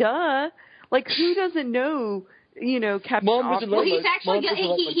 fucking duh. Like, who doesn't know, Captain Obvious? Well, he's actually,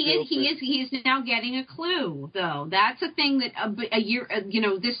 he is now getting a clue, though. That's a thing that a year,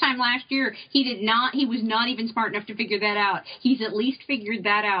 this time last year, he was not even smart enough to figure that out. He's at least figured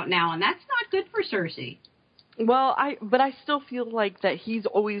that out now, and that's not good for Cersei. Well, but I still feel like that he's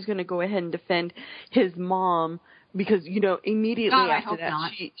always going to go ahead and defend his mom because, immediately after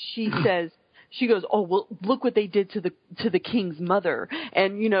that, she says, she goes, "Oh, well, look what they did to the king's mother,"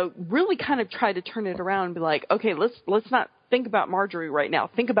 and really kind of try to turn it around and be like, "Okay, let's not think about Marjorie right now.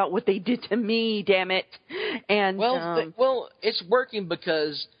 Think about what they did to me, damn it." And well, it's working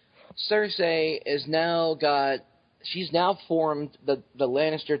because Cersei she's now formed the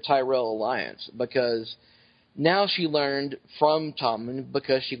Lannister Tyrell alliance because now she learned from Tommen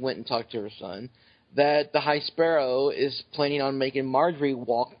because she went and talked to her son that the High Sparrow is planning on making Marjorie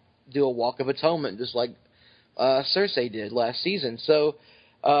do a walk of atonement, just like Cersei did last season. So,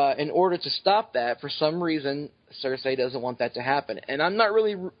 in order to stop that, for some reason, Cersei doesn't want that to happen, and I'm not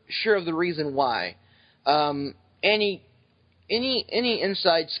really sure of the reason why. Any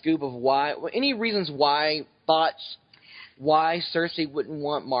inside scoop of why? Any reasons why? Thoughts? Why Cersei wouldn't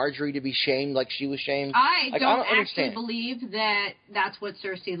want Marjorie to be shamed like she was shamed? I don't actually understand. Believe that that's what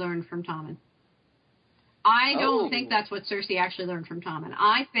Cersei learned from Tommen. I don't think that's what Cersei actually learned from Tommen.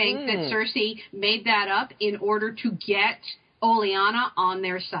 I think that Cersei made that up in order to get Olenna on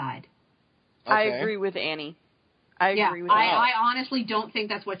their side. Okay. I agree with Annie. I honestly don't think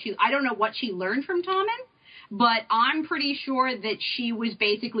that's what I don't know what she learned from Tommen, but I'm pretty sure that she was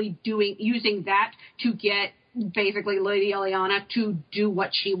basically using that to get basically Lady Olenna to do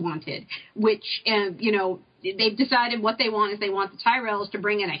what she wanted, which, they've decided what they want is they want the Tyrells to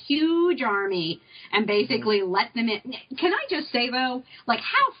bring in a huge army and basically let them in. Can I just say, though, like,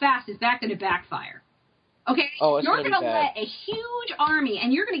 how fast is that going to backfire? Okay? You're going to let a huge army,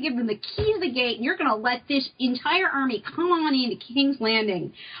 and you're going to give them the key to the gate, and you're going to let this entire army come on into King's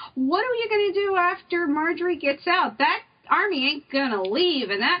Landing. What are you going to do after Marjorie gets out? That army ain't going to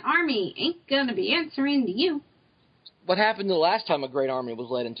leave, and that army ain't going to be answering to you. What happened the last time a great army was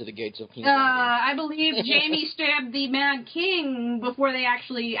led into the gates of King's Landing? I believe Jaime stabbed the Mad King before they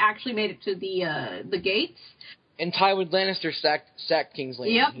actually made it to the gates. And Tywin Lannister sacked King's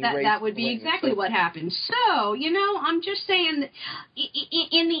Landing. Yep, that would be exactly what happened. So, I'm just saying that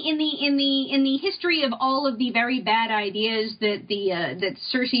in the history of all of the very bad ideas that that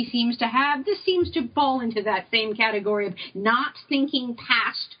Cersei seems to have, this seems to fall into that same category of not thinking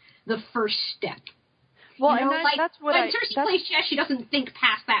past the first step. Well, that's what when Cersei plays chess, she doesn't think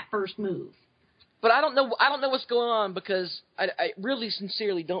past that first move. But I don't know what's going on, because I really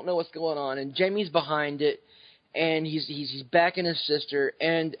sincerely don't know what's going on, and Jaime's behind it. And he's backing his sister,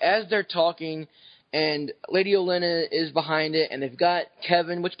 and as they're talking, and Lady Olenna is behind it, and they've got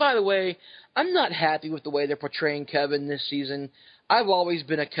Kevin, which, by the way, I'm not happy with the way they're portraying Kevin this season. I've always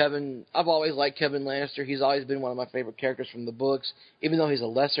liked Kevin Lannister. He's always been one of my favorite characters from the books. Even though he's a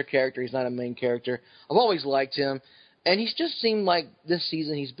lesser character, he's not a main character. I've always liked him. And he's just seemed like this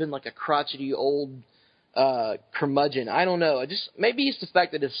season he's been like a crotchety old curmudgeon. I don't know. Maybe it's the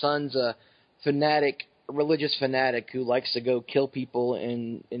fact that his son's a religious fanatic who likes to go kill people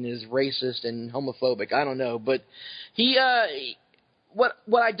and is racist and homophobic. I don't know, but he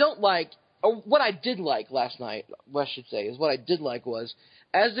what I don't like, or what I did like last night, what I should say, is what I did like was,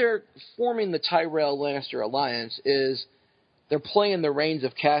 as they're forming the Tyrell Lannister alliance, is they're playing the Reigns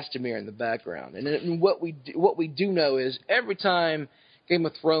of Castamere in the background. And what we do know is every time Game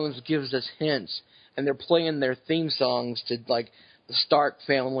of Thrones gives us hints and they're playing their theme songs to, like, the Stark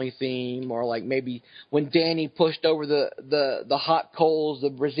family theme, or like maybe when Dany pushed over the hot coals, the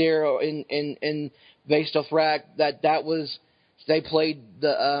brazier in Vaes Dothrak, that was, they played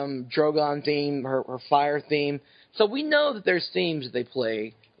the Drogon theme, her fire theme. So we know that there's themes that they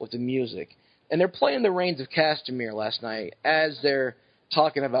play with the music. And they're playing the Reigns of Castamere last night as they're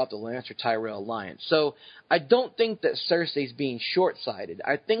talking about the Lannister-Tyrell alliance. So I don't think that Cersei's being short-sighted.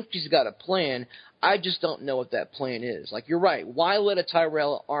 I think she's got a plan. I just don't know what that plan is. Like, you're right. Why let a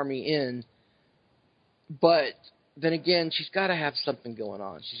Tyrell army in? But then again, she's got to have something going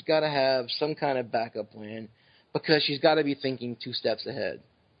on. She's got to have some kind of backup plan, because she's got to be thinking 2 steps ahead.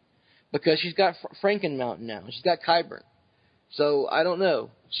 Because she's got Frankenmountain now. She's got Qyburn. So I don't know.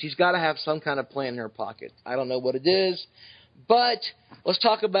 She's got to have some kind of plan in her pocket. I don't know what it is. But let's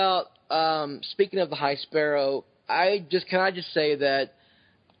talk about, speaking of the High Sparrow, can I just say that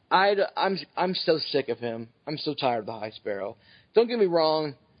I'm so sick of him. I'm so tired of the High Sparrow. Don't get me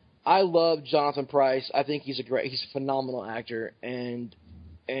wrong. I love Jonathan Pryce. I think he's a phenomenal actor, and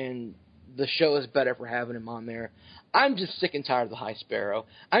the show is better for having him on there. I'm just sick and tired of the High Sparrow.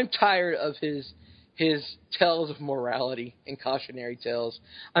 I'm tired of his tales of morality and cautionary tales.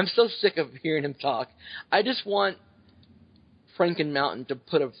 I'm so sick of hearing him talk. I just want Frankenmountain to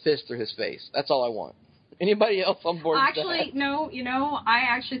put a fist through his face. That's all I want. Anybody else on board with that? Actually, no. I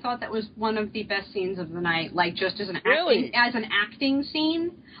actually thought that was one of the best scenes of the night. Like, just as an acting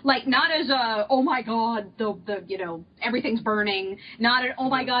scene. Like, not as a, oh my god, the everything's burning. Not an, oh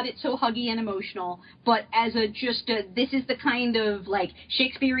my god, it's so huggy and emotional. But as this is the kind of, like,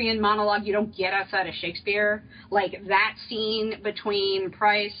 Shakespearean monologue you don't get outside of Shakespeare. Like, that scene between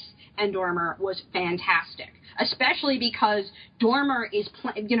Pryce and Dormer was fantastic. Especially because Dormer is,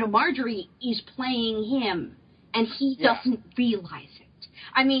 Marjorie is playing him, and he doesn't realize it.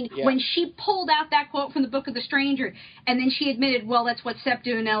 I mean, when she pulled out that quote from the Book of the Stranger, and then she admitted, well, that's what Septa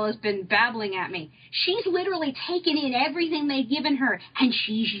Unella has been babbling at me. She's literally taken in everything they've given her, and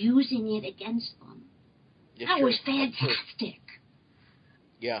she's using it against them. That was fantastic.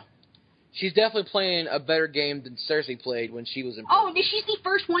 Yeah. She's definitely playing a better game than Cersei played when she was in prison. Oh, she's the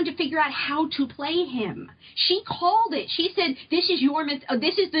first one to figure out how to play him. She called it. She said, "This is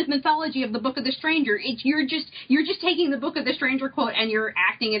this is the mythology of the Book of the Stranger. You're just taking the Book of the Stranger quote and you're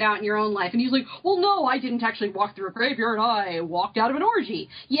acting it out in your own life." And he's like, "Well, no, I didn't actually walk through a graveyard. I walked out of an orgy."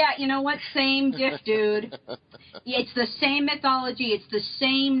 Yeah, you know what? Same diff, dude. It's the same mythology. It's the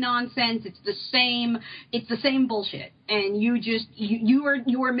same nonsense. It's the same bullshit. And you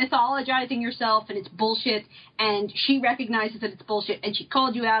are mythologizing yourself, and it's bullshit. And she recognizes that it's bullshit, and she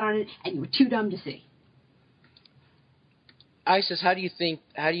called you out on it, and you were too dumb to see. Isis, how do you think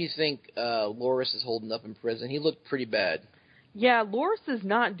Loras is holding up in prison? He looked pretty bad. Yeah, Loras is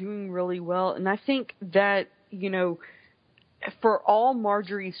not doing really well, and I think that, for all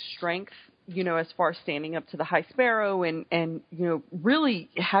Marjorie's strength, as far as standing up to the High Sparrow and really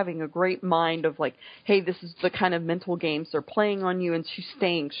having a great mind of like, hey, this is the kind of mental games they're playing on you, and she's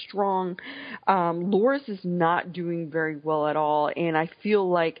staying strong. Loras is not doing very well at all, and I feel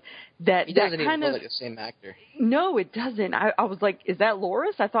like that he doesn't kind even of look like the same actor. No, it doesn't. I was like, is that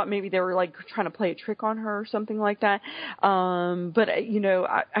Loras? I thought maybe they were like trying to play a trick on her or something like that. But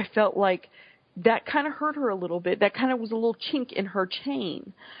I felt like that kind of hurt her a little bit. That kind of was a little chink in her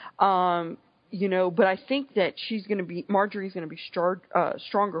chain. But I think that Marjorie's going to be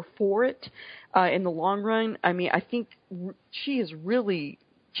stronger for it in the long run. I mean, I think she is really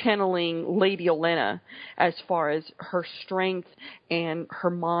channeling Lady Olenna as far as her strength and her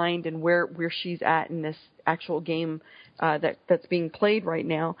mind and where she's at in this actual game that's being played right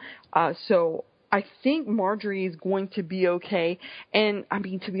now. So I think Marjorie is going to be okay. And, I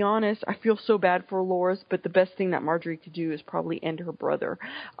mean, to be honest, I feel so bad for Loras, but the best thing that Marjorie could do is probably end her brother,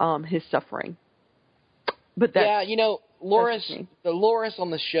 his suffering. But yeah, Loras, the Loras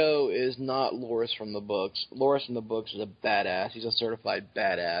on the show is not Loras from the books. Loras from the books is a badass. He's a certified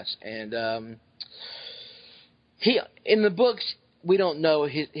badass. And in the books, we don't know.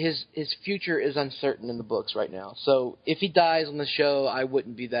 His future is uncertain in the books right now. So if he dies on the show, I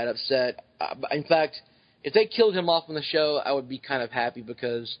wouldn't be that upset. In fact, if they killed him off on the show, I would be kind of happy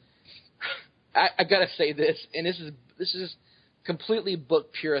because I gotta say this, and this is completely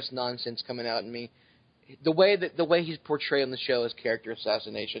book purist nonsense coming out in me. The way he's portrayed on the show is character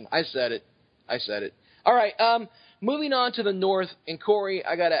assassination. I said it. All right. Moving on to the north, and Corey,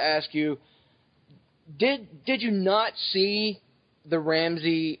 I gotta ask you, did you not see the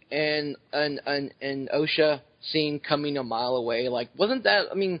Ramsay and Osha scene coming a mile away? Like, wasn't that?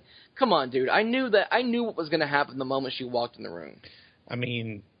 I mean, come on, dude. I knew what was going to happen the moment she walked in the room. I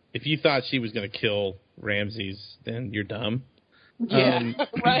mean, if you thought she was going to kill Ramses, then you're dumb. Yeah,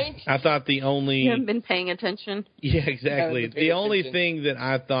 right? I thought the only... You haven't been paying attention. Yeah, exactly. The only thing that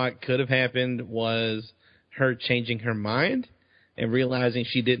I thought could have happened was her changing her mind and realizing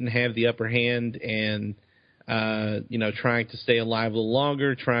she didn't have the upper hand and, trying to stay alive a little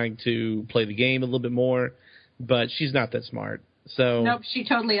longer, trying to play the game a little bit more. But she's not that smart. So nope, she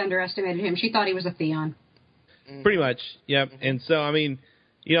totally underestimated him. She thought he was a Theon. Pretty much, yep. Mm-hmm. And so, I mean...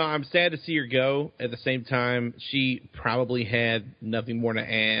 I'm sad to see her go. At the same time, she probably had nothing more to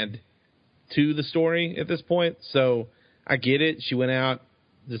add to the story at this point. So I get it. She went out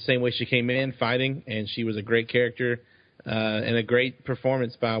the same way she came in, fighting, and she was a great character and a great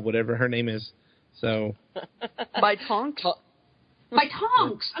performance by whatever her name is. So by Tonks? By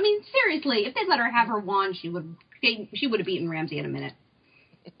Tonks. I mean, seriously, if they'd let her have her wand, she would have beaten Ramsay in a minute.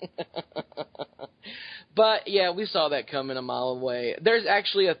 But, yeah, we saw that coming a mile away. There's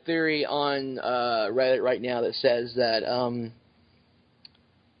actually a theory on Reddit right now that says that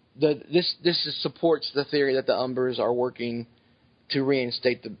this supports the theory that the Umbers are working to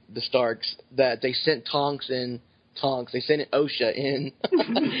reinstate the Starks, that they sent Tonks in. They sent Osha in.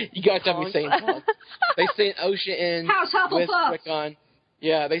 You guys have me saying Tonks. They sent Osha in House with Hufflepuff. Rickon.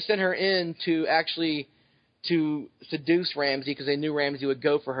 Yeah, they sent her in to seduce Ramsay because they knew Ramsay would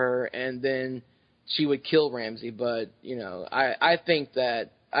go for her, and then she would kill Ramsay. But, I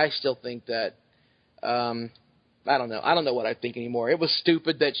still think that, I don't know. I don't know what I think anymore. It was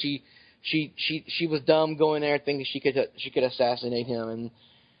stupid that she was dumb going there thinking she could assassinate him, and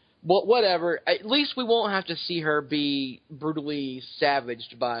whatever. At least we won't have to see her be brutally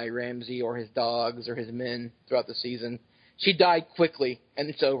savaged by Ramsay or his dogs or his men throughout the season. She died quickly, and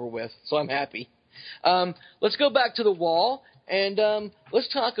it's over with, so I'm happy. Let's go back to the Wall, and let's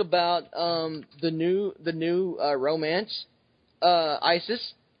talk about the new romance.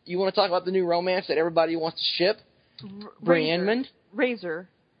 Isis, you want to talk about the new romance that everybody wants to ship? Brienne? Razor,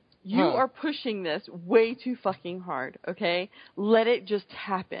 you are pushing this way too fucking hard, okay? Let it just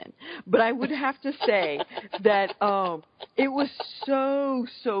happen. But I would have to say that it was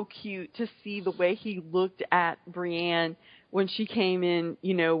so cute to see the way he looked at Brienne when she came in,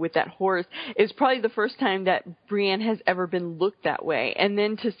 with that horse. It's probably the first time that Brienne has ever been looked that way. And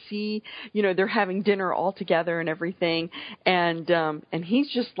then to see, they're having dinner all together and everything, and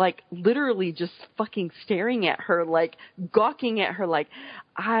he's just like literally just fucking staring at her, like gawking at her, like,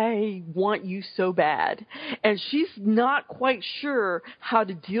 I want you so bad. And she's not quite sure how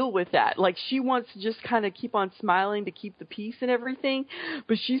to deal with that. Like, she wants to just kind of keep on smiling to keep the peace and everything,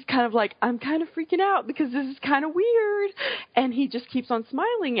 but she's kind of like, I'm kind of freaking out because this is kind of weird. And he just keeps on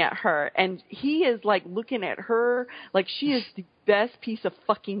smiling at her, and he is like looking at her like she is the best piece of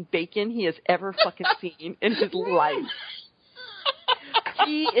fucking bacon he has ever fucking seen in his life.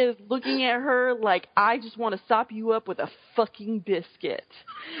 He is looking at her like, I just want to sop you up with a fucking biscuit.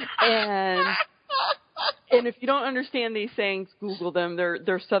 And if you don't understand these sayings, Google them.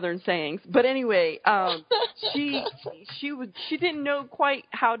 They're Southern sayings. But anyway, she didn't know quite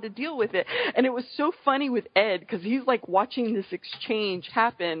how to deal with it. And it was so funny with Ed, because he's like watching this exchange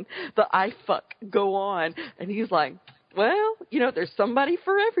happen, the I fuck go on, and he's like, well, there's somebody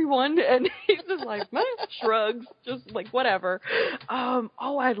for everyone. And he's just like, shrugs, just like, whatever.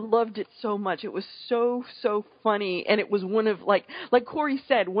 I loved it so much. It was so, so funny. And it was one of, like Corey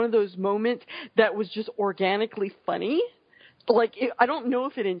said, one of those moments that was just organically funny. Like, I don't know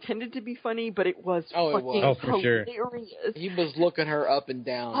if it intended to be funny, but it was fucking for hilarious. Sure. He was looking her up and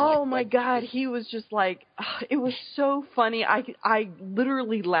down. Oh, my God. He was just like, it was so funny. I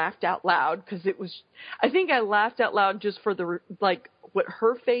literally laughed out loud because I think I laughed out loud just for what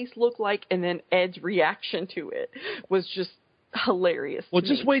her face looked like, and then Ed's reaction to it was just hilarious. Well,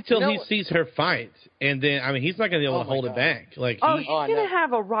 just wait till he sees her fight, and then, he's not going to be able to hold it back. Like, he's going to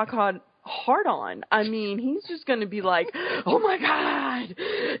have a hard on. He's just going to be like, oh my God,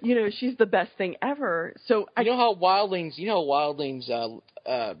 she's the best thing ever. So you know how wildlings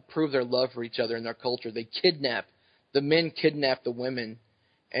prove their love for each other in their culture. They kidnap the men, kidnap the women,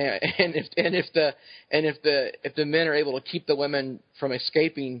 and if the men are able to keep the women from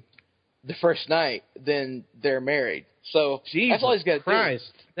escaping the first night, then they're married. So that's all he's got to do.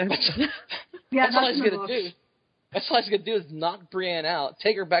 That's all he's going to do. That's all he's going to do is knock Brienne out,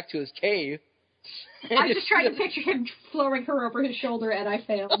 take her back to his cave. I just tried to picture him throwing her over his shoulder, and I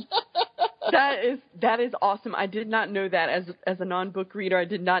failed. That is awesome. I did not know that as a non-book reader. I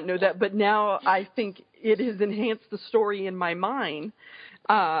did not know that, but now I think it has enhanced the story in my mind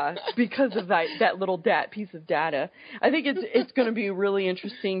because of that little piece of data. I think it's going to be really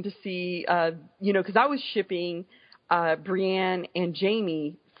interesting to see, because I was shipping Brienne and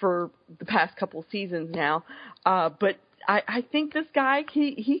Jaime for the past couple seasons now, but I think this guy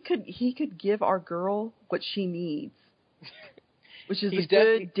he could give our girl what she needs, which is a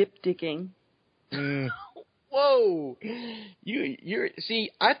good dip digging. Whoa, you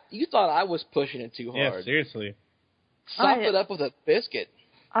thought I was pushing it too hard. Yeah, seriously. Sop it up with a biscuit.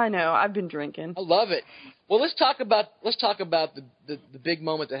 I know. I've been drinking. I love it. Well, let's talk about the big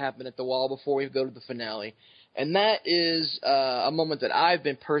moment that happened at the Wall before we go to the finale. And that is a moment that I've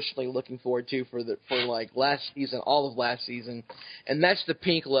been personally looking forward to for last season, all of last season, and that's the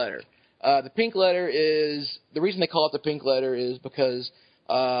pink letter. The pink letter is the reason they call it the pink letter is because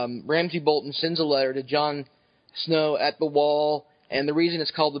Ramsay Bolton sends a letter to Jon Snow at the Wall, and the reason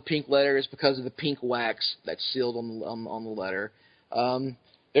it's called the pink letter is because of the pink wax that's sealed on the letter.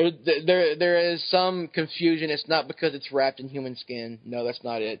 There is some confusion. It's not because it's wrapped in human skin. No, that's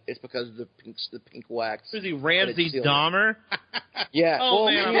not it. It's because of the pink wax. Is he Ramsay Dahmer? Yeah. Oh,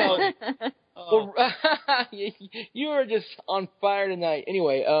 man. You are just on fire tonight.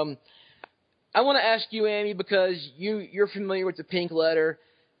 Anyway, I want to ask you, Amy, because you're familiar with the pink letter.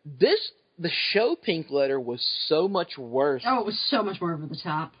 The show Pink Letter was so much worse. Oh, it was so much more over the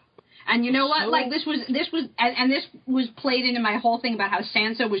top. And you know what? This was played into my whole thing about how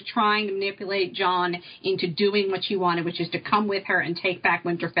Sansa was trying to manipulate Jon into doing what she wanted, which is to come with her and take back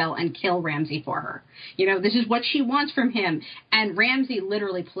Winterfell and kill Ramsay for her. This is what she wants from him. And Ramsay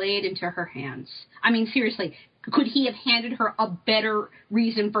literally played into her hands. Seriously, could he have handed her a better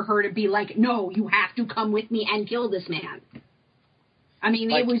reason for her to be like, no, you have to come with me and kill this man?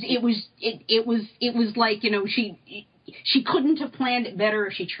 It was like, she couldn't have planned it better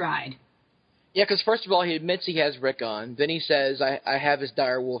if she tried. Yeah, because first of all, he admits he has Rick on. Then he says, "I have his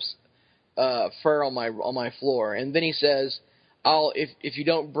direwolf's fur on my floor." And then he says, "If you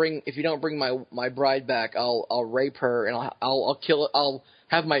don't bring my bride back, I'll rape her and I'll kill it. I'll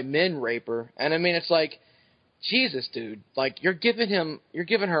have my men rape her." And it's like, Jesus, dude, like you're giving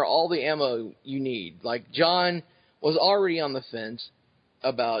her all the ammo you need. Like Jon was already on the fence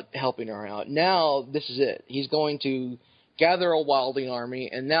about helping her out. Now this is it. He's going to gather a wildling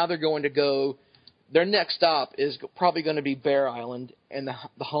army, and now they're going to go. Their next stop is probably going to be Bear Island and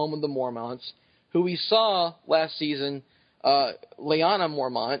the home of the Mormonts, who we saw last season. Lyanna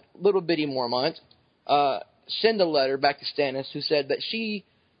Mormont, little bitty Mormont, send a letter back to Stannis, who said that she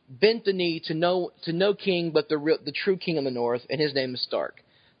bent the knee to no king but the true king of the North, and his name is Stark.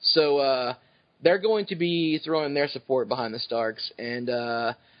 So they're going to be throwing their support behind the Starks, and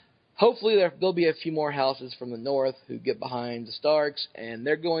hopefully there'll be a few more houses from the North who get behind the Starks, and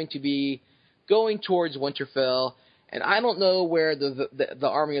they're going to be going towards Winterfell. And I don't know where the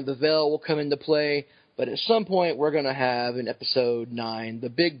Army of the Vale will come into play, but at some point we're going to have in Episode 9 the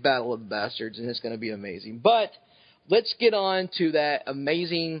big Battle of the Bastards, and it's going to be amazing. But let's get on to that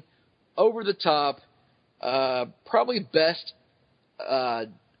amazing, over-the-top, probably best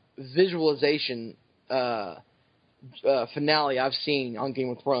visualization finale I've seen on Game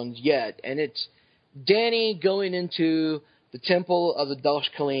of Thrones yet, and it's Dany going into the Temple of the Dosh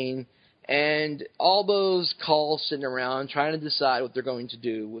Khaleen, and all those calls sitting around trying to decide what they're going to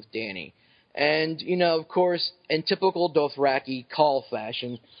do with Dany. And, of course, in typical Dothraki call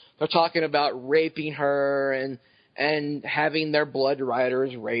fashion, they're talking about raping her and having their blood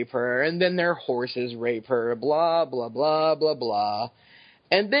riders rape her, and then their horses rape her, blah, blah, blah, blah, blah.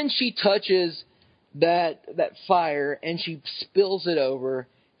 And then she touches that fire, and she spills it over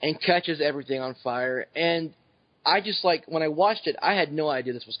and catches everything on fire. And I just, when I watched it, I had no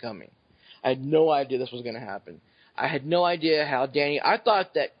idea this was coming. I had no idea this was going to happen. I had no idea how Dany... I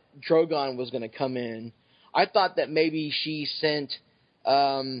thought that Drogon was going to come in. I thought that maybe she sent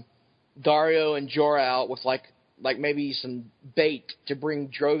Dario and Jorah out with, maybe some bait to bring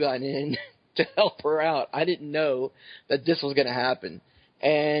Drogon in to help her out. I didn't know that this was going to happen.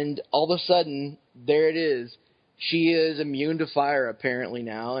 And all of a sudden, there it is. She is immune to fire, apparently,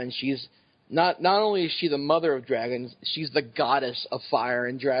 now, and she's... Not only is she the mother of dragons, she's the goddess of fire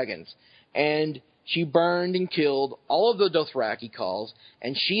and dragons. And she burned and killed all of the Dothraki calls,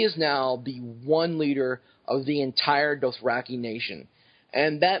 and she is now the one leader of the entire Dothraki nation.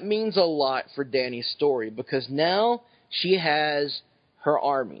 And that means a lot for Dany's story, because now she has her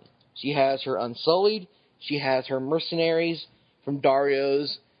army. She has her Unsullied, she has her mercenaries from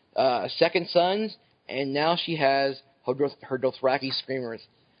Dario's second sons, and now she has her Dothraki screamers.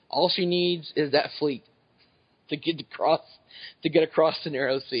 All she needs is that fleet to get across the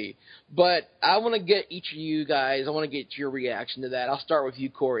Narrow Sea. But I want to get each of you guys, I want to get your reaction to that. I'll start with you,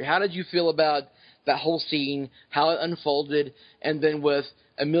 Corey. How did you feel about that whole scene, how it unfolded, and then with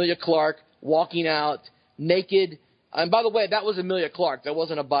Emilia Clarke walking out naked? And by the way, that was Emilia Clarke. That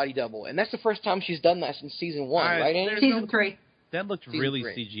wasn't a body double. And that's the first time she's done that since season 1, right, Andy? Season 3. That looked really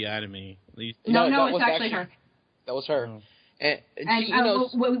CGI to me. No, it's actually her. That was her. Oh. And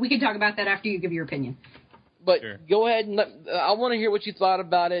we can talk about that after you give your opinion. But sure. Go ahead and I want to hear what you thought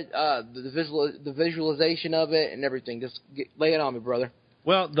about it, the visualization of it and everything. Just lay it on me, brother.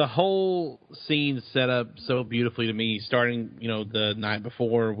 Well, the whole scene set up so beautifully to me, starting the night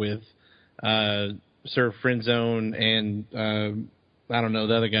before with Sir Friendzone and I don't know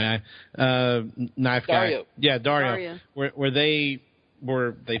the other guy, knife Dario. guy. Yeah, Dario. Where they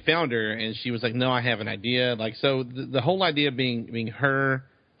found her and she was like, "No, I have an idea." So the whole idea being her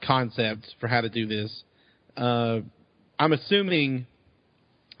concept for how to do this. I'm assuming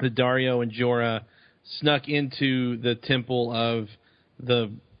that Dario and Jorah snuck into the temple of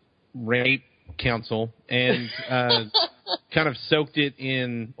the rape council and kind of soaked it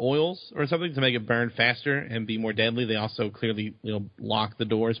in oils or something to make it burn faster and be more deadly. They also clearly locked the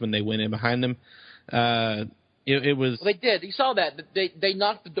doors when they went in behind them. It was. Well, they did. You saw that.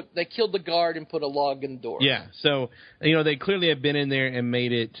 They killed the guard and put a log in the door. Yeah. So they clearly have been in there and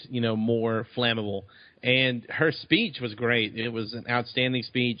made it more flammable. And her speech was great. It was an outstanding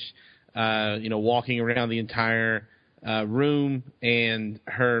speech. Walking around the entire room, and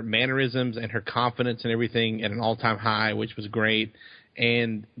her mannerisms and her confidence and everything at an all-time high, which was great.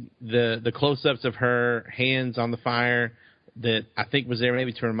 And the close-ups of her hands on the fire that I think was there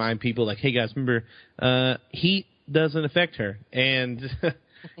maybe to remind people, like, hey guys, remember, heat doesn't affect her. And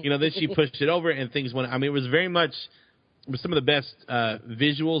then she pushed it over and things went. I mean, it was very much. It was some of the best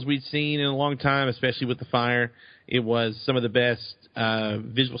visuals we'd seen in a long time, especially with the fire. It was some of the best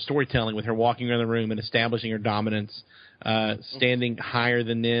visual storytelling with her walking around the room and establishing her dominance, standing higher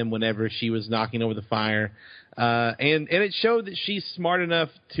than them whenever she was knocking over the fire. And it showed that she's smart enough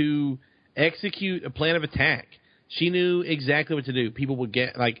to execute a plan of attack. She knew exactly what to do. People would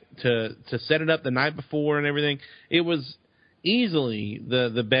get, to set it up the night before and everything. It was easily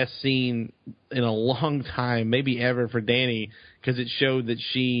the best scene in a long time, maybe ever, for Dany, because it showed that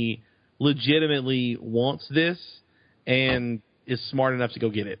she legitimately wants this and is smart enough to go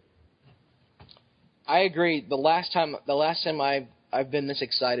get it. I agree. The last time I've been this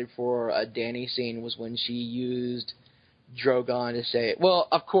excited for a Dany scene was when she used Drogon to say it. Well,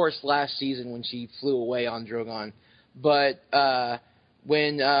 of course, last season when she flew away on Drogon, but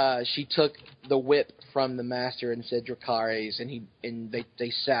when she took the whip from the master and said Dracarys, and they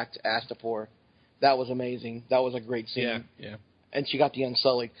sacked Astapor. That was amazing. That was a great scene. Yeah. And she got the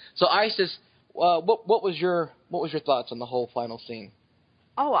Unsullied. So Isis, what was your thoughts on the whole final scene?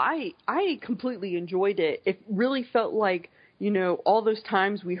 Oh, I completely enjoyed it. It really felt like, all those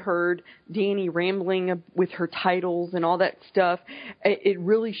times we heard Dany rambling with her titles and all that stuff. It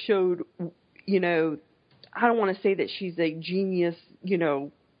really showed, I don't want to say that she's a genius,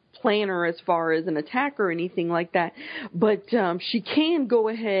 planner as far as an attacker or anything like that, but she can go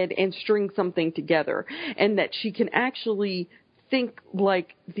ahead and string something together, and that she can actually think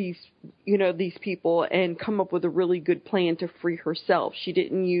like these people and come up with a really good plan to free herself. She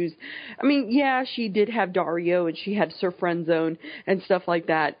didn't use, she did have Dario, and she had Sir Friendzone and stuff like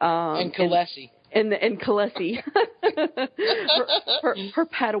that. And Khaleesi. And Khaleesi, her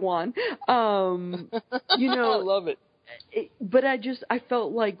Padawan. I love it. But I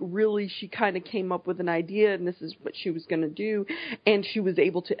felt like really she kind of came up with an idea, and this is what she was going to do, and she was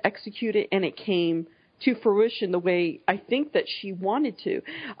able to execute it, and it came to fruition the way I think that she wanted to.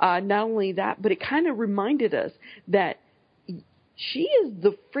 Not only that, but it kind of reminded us that she is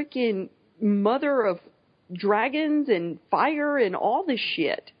the freaking mother of dragons and fire and all this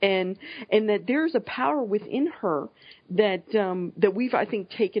shit, and that there's a power within her that we've, I think,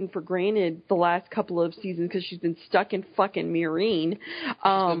 taken for granted the last couple of seasons because she's been stuck in fucking Meereen.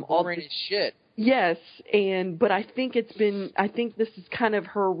 Boring as shit. Yes, but I think this is kind of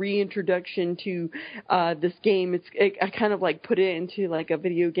her reintroduction to this game. I kind of like put it into like a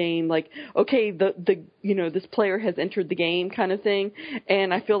video game, like, okay, this player has entered the game kind of thing,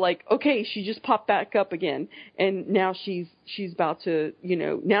 and I feel like, okay, she just popped back up again, and now she's about to,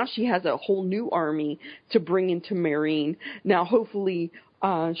 now she has a whole new army to bring into Meereen. Now, hopefully,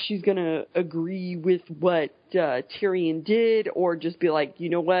 she's going to agree with what Tyrion did, or just be like, you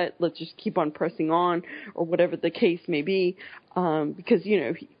know what, let's just keep on pressing on, or whatever the case may be, because,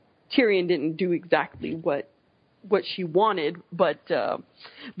 Tyrion didn't do exactly what she wanted, but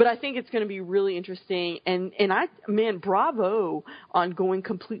I think it's going to be really interesting, and bravo on going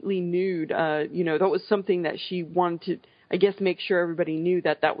completely nude. That was something that she wanted to, I guess, make sure everybody knew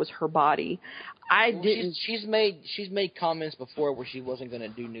that was her body. She's made comments before where she wasn't going to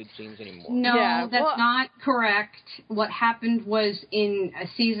do nude scenes anymore. No, that's not correct. What happened was in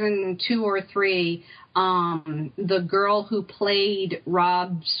season 2 or 3, the girl who played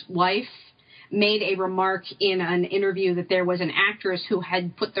Rob's wife made a remark in an interview that there was an actress who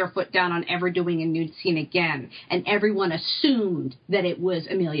had put their foot down on ever doing a nude scene again, and everyone assumed that it was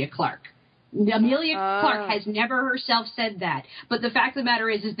Emilia Clarke. Emilia Clarke has never herself said that. But the fact of the matter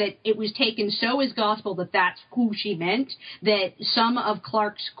is that it was taken so as gospel that that's who she meant, that some of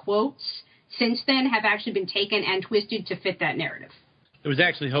Clarke's quotes since then have actually been taken and twisted to fit that narrative. It was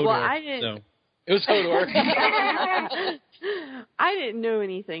actually Hodor. It was Hodor. I didn't know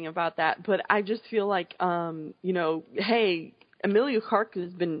anything about that, but I just feel like, hey, Emilia Clarke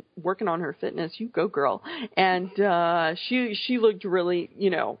has been working on her fitness. You go, girl. And she looked really,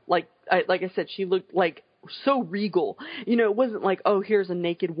 like I said, she looked like so regal. It wasn't like, oh, here's a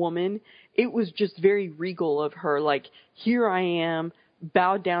naked woman. It was just very regal of her. Like, here I am,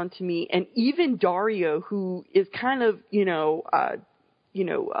 bow down to me. And even Dario, who is kind of,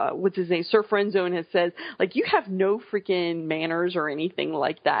 what's his name? Sir Friendzone has said, like, you have no freaking manners or anything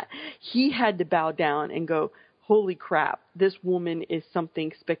like that. He had to bow down and go, holy crap, this woman is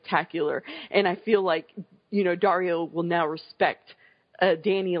something spectacular. And I feel like, Dario will now respect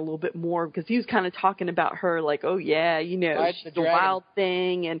Dany a little bit more, because he was kind of talking about her like, oh yeah, she's the wild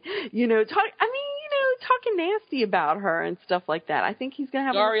thing, and talking nasty about her and stuff like that. I think he's gonna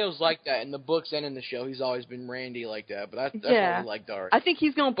have Dario's like that in the books and in the show. He's always been randy like that, but that's why we like Dario. I think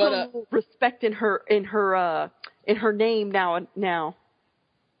he's gonna put a little respect in her name now.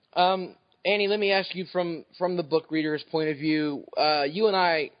 Annie, let me ask you from the book reader's point of view. You and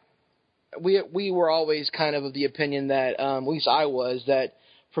I, we were always kind of the opinion that, at least I was, that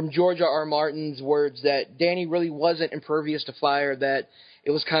from George R. Martin's words, that Dany really wasn't impervious to fire, that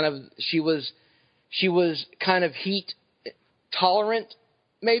it was kind of, she was kind of heat tolerant,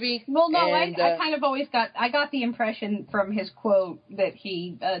 maybe. Well, no, I kind of always got the impression from his quote that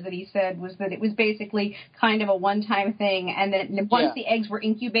he said was that it was basically kind of a one-time thing, and that once the eggs were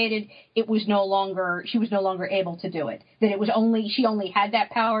incubated, she was no longer able to do it. That it was she only had that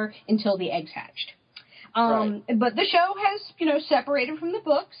power until the eggs hatched. Right. But the show has, separated from the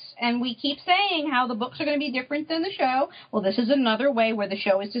books, and we keep saying how the books are going to be different than the show. Well, this is another way where the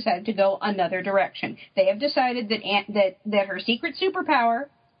show has decided to go another direction. They have decided that her secret superpower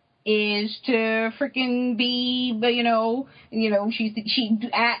is to freaking be, she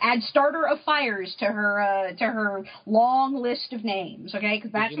adds starter of fires to her long list of names. Okay,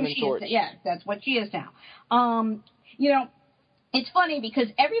 because that's what she is. Yeah, that's what she is now. It's funny because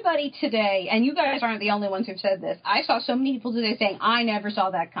everybody today, and you guys aren't the only ones who've said this, I saw so many people today saying, I never saw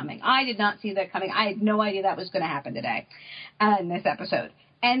that coming. I did not see that coming. I had no idea that was going to happen today in this episode.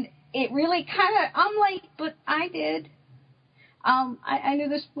 And it really kind of, I'm like, but I did. I knew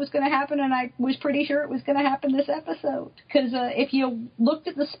this was going to happen, and I was pretty sure it was going to happen this episode. Because if you looked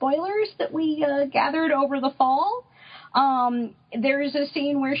at the spoilers that we gathered over the fall, there is a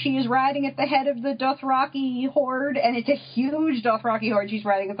scene where she is riding at the head of the Dothraki horde, and it's a huge Dothraki horde she's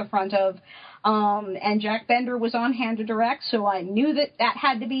riding at the front of. And Jack Bender was on hand to direct, so I knew that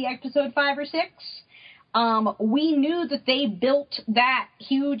had to be episode 5 or 6. We knew that they built that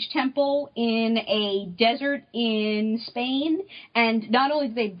huge temple in a desert in Spain, and not only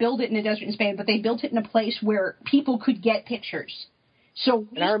did they build it in a desert in Spain, but they built it in a place where people could get pictures. So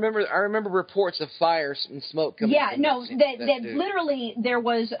and I remember reports of fire and smoke coming. Yeah, no, that literally there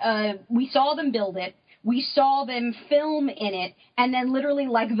was. We saw them build it. We saw them film in it, and then literally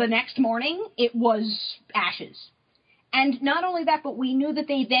like the next morning, it was ashes. And not only that, but we knew that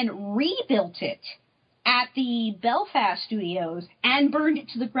they then rebuilt it at the Belfast studios and burned it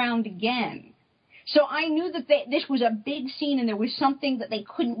to the ground again. So I knew that this was a big scene, and there was something that they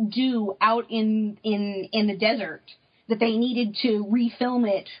couldn't do out in the desert, that they needed to refilm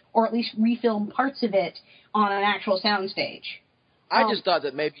it, or at least refilm parts of it on an actual soundstage. I just thought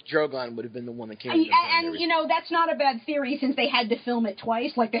that maybe Drogon would have been the one that came. And you know, that's not a bad theory, since they had to film it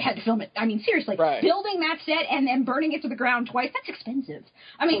twice. Like, they had to film it. I mean, seriously, building that set and then burning it to the ground twice, that's expensive.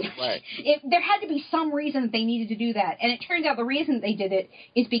 I mean, there had to be some reason that they needed to do that. And it turns out the reason they did it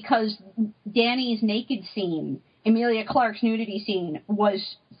is because Dany's naked scene, Emilia Clarke's nudity scene,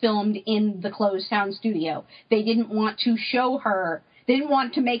 was filmed in the closed sound studio. They didn't want to show her. They didn't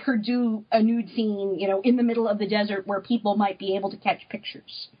want to make her do a nude scene, you know, in the middle of the desert where people might be able to catch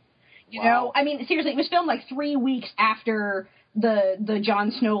pictures. You know, I mean, seriously, it was filmed like 3 weeks after the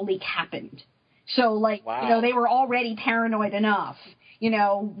Jon Snow leak happened. So, like, you know, they were already paranoid enough. You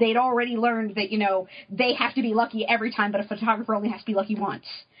know, they'd already learned that, you know, they have to be lucky every time, but a photographer only has to be lucky once.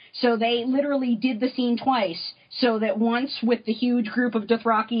 So they literally did the scene twice, so that once with the huge group of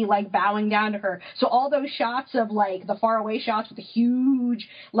Dothraki, like, bowing down to her. So all those shots of, like, the faraway shots with the huge,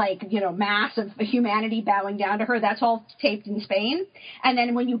 like, you know, mass of humanity bowing down to her, that's all taped in Spain. And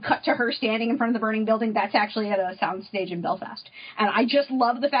then when you cut to her standing in front of the burning building, that's actually at a soundstage in Belfast. And I just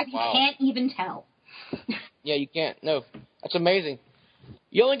love the fact that you can't even tell. Yeah, you can't. No, that's amazing.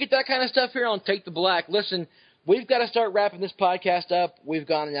 You only get that kind of stuff here on Take the Black. Listen, we've got to start wrapping this podcast up. We've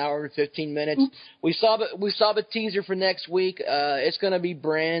gone an hour and 15 minutes. We saw the teaser for next week. It's going to be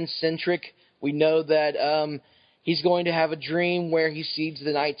Bran-centric. We know that he's going to have a dream where he sees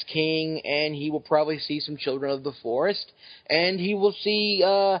the Night's King, and he will probably see some children of the forest. And he will see,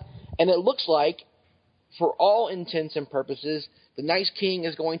 and it looks like, for all intents and purposes, the Night's King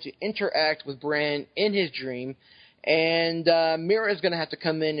is going to interact with Bran in his dream, and Mira is going to have to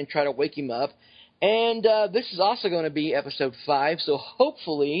come in and try to wake him up. And this is also going to be episode 5, so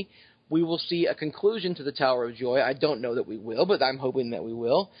hopefully we will see a conclusion to the Tower of Joy. I don't know that we will, but I'm hoping that we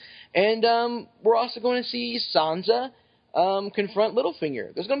will. And we're also going to see Sansa confront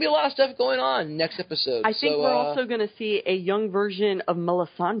Littlefinger. There's going to be a lot of stuff going on next episode. I think we're also going to see a young version of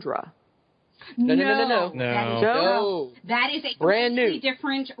Melisandre. No. That is a brand completely new.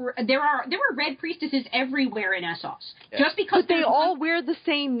 Different. There were red priestesses everywhere in Essos. Yeah. Just because they all wear the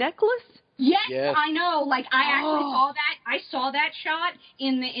same necklace. Yes, I know. Like, I actually saw that. I saw that shot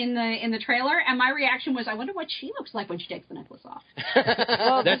in the trailer, and my reaction was, I wonder what she looks like when she takes the necklace off.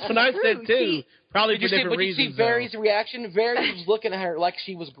 Well, that's what I said too. Probably for different reasons. Did you see Varys' reaction? Varys was looking at her like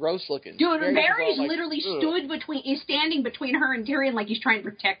she was gross looking. Dude, Varys literally is standing between her and Tyrion like he's trying to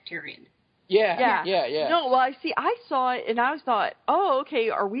protect Tyrion. Yeah. No, well, I saw it, and I thought, oh, okay,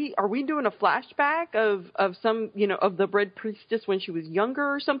 are we doing a flashback of some, you know, of the Red Priestess when she was younger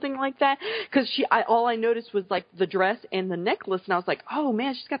or something like that? Because all I noticed was like the dress and the necklace, and I was like, oh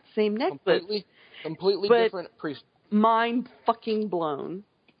man, she's got the same necklace. Completely different priest. Mind fucking blown.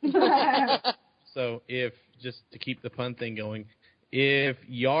 So just to keep the pun thing going, if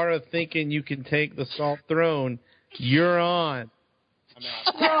Yara thinking you can take the Salt Throne, you're on.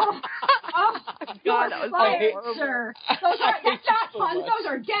 God, that was fired, sir. That's not fun. Those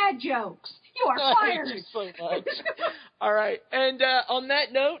are dad jokes. You are fired. Thank you so much. All right. And on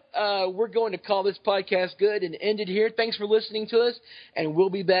that note, we're going to call this podcast good and end it here. Thanks for listening to us, and we'll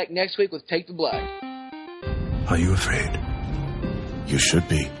be back next week with Take the Black. Are you afraid? You should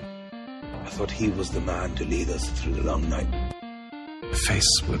be. I thought he was the man to lead us through the long night. The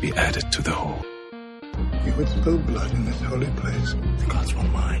face will be added to the whole. You would spill blood in this holy place. The gods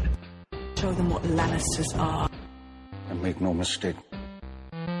won't mind. Show them what Lannisters are. And make no mistake,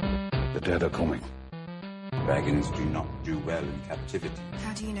 the dead are coming. Dragons do not do well in captivity.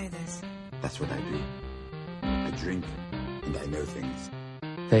 How do you know this? That's what I do. I drink, and I know things.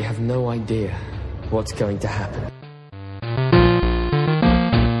 They have no idea what's going to happen.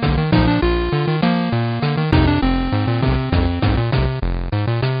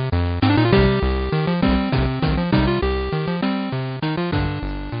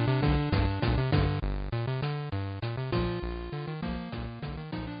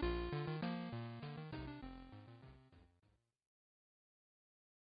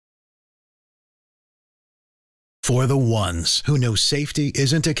 For the ones who know safety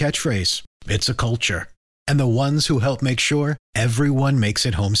isn't a catchphrase, it's a culture. And the ones who help make sure everyone makes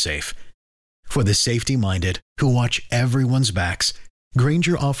it home safe. For the safety-minded who watch everyone's backs,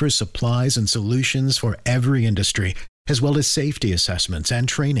 Grainger offers supplies and solutions for every industry, as well as safety assessments and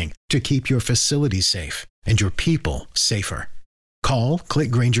training to keep your facilities safe and your people safer. Call,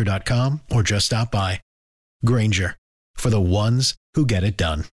 click Grainger.com, or just stop by. Grainger, for the ones who get it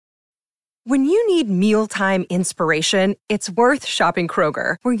done. When you need mealtime inspiration, it's worth shopping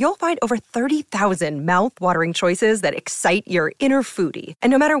Kroger, where you'll find over 30,000 mouth-watering choices that excite your inner foodie. And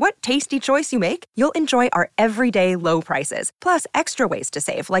no matter what tasty choice you make, you'll enjoy our everyday low prices, plus extra ways to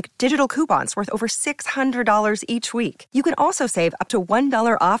save, like digital coupons worth over $600 each week. You can also save up to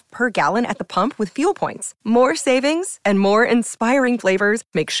 $1 off per gallon at the pump with fuel points. More savings and more inspiring flavors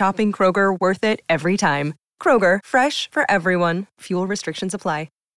make shopping Kroger worth it every time. Kroger, fresh for everyone. Fuel restrictions apply.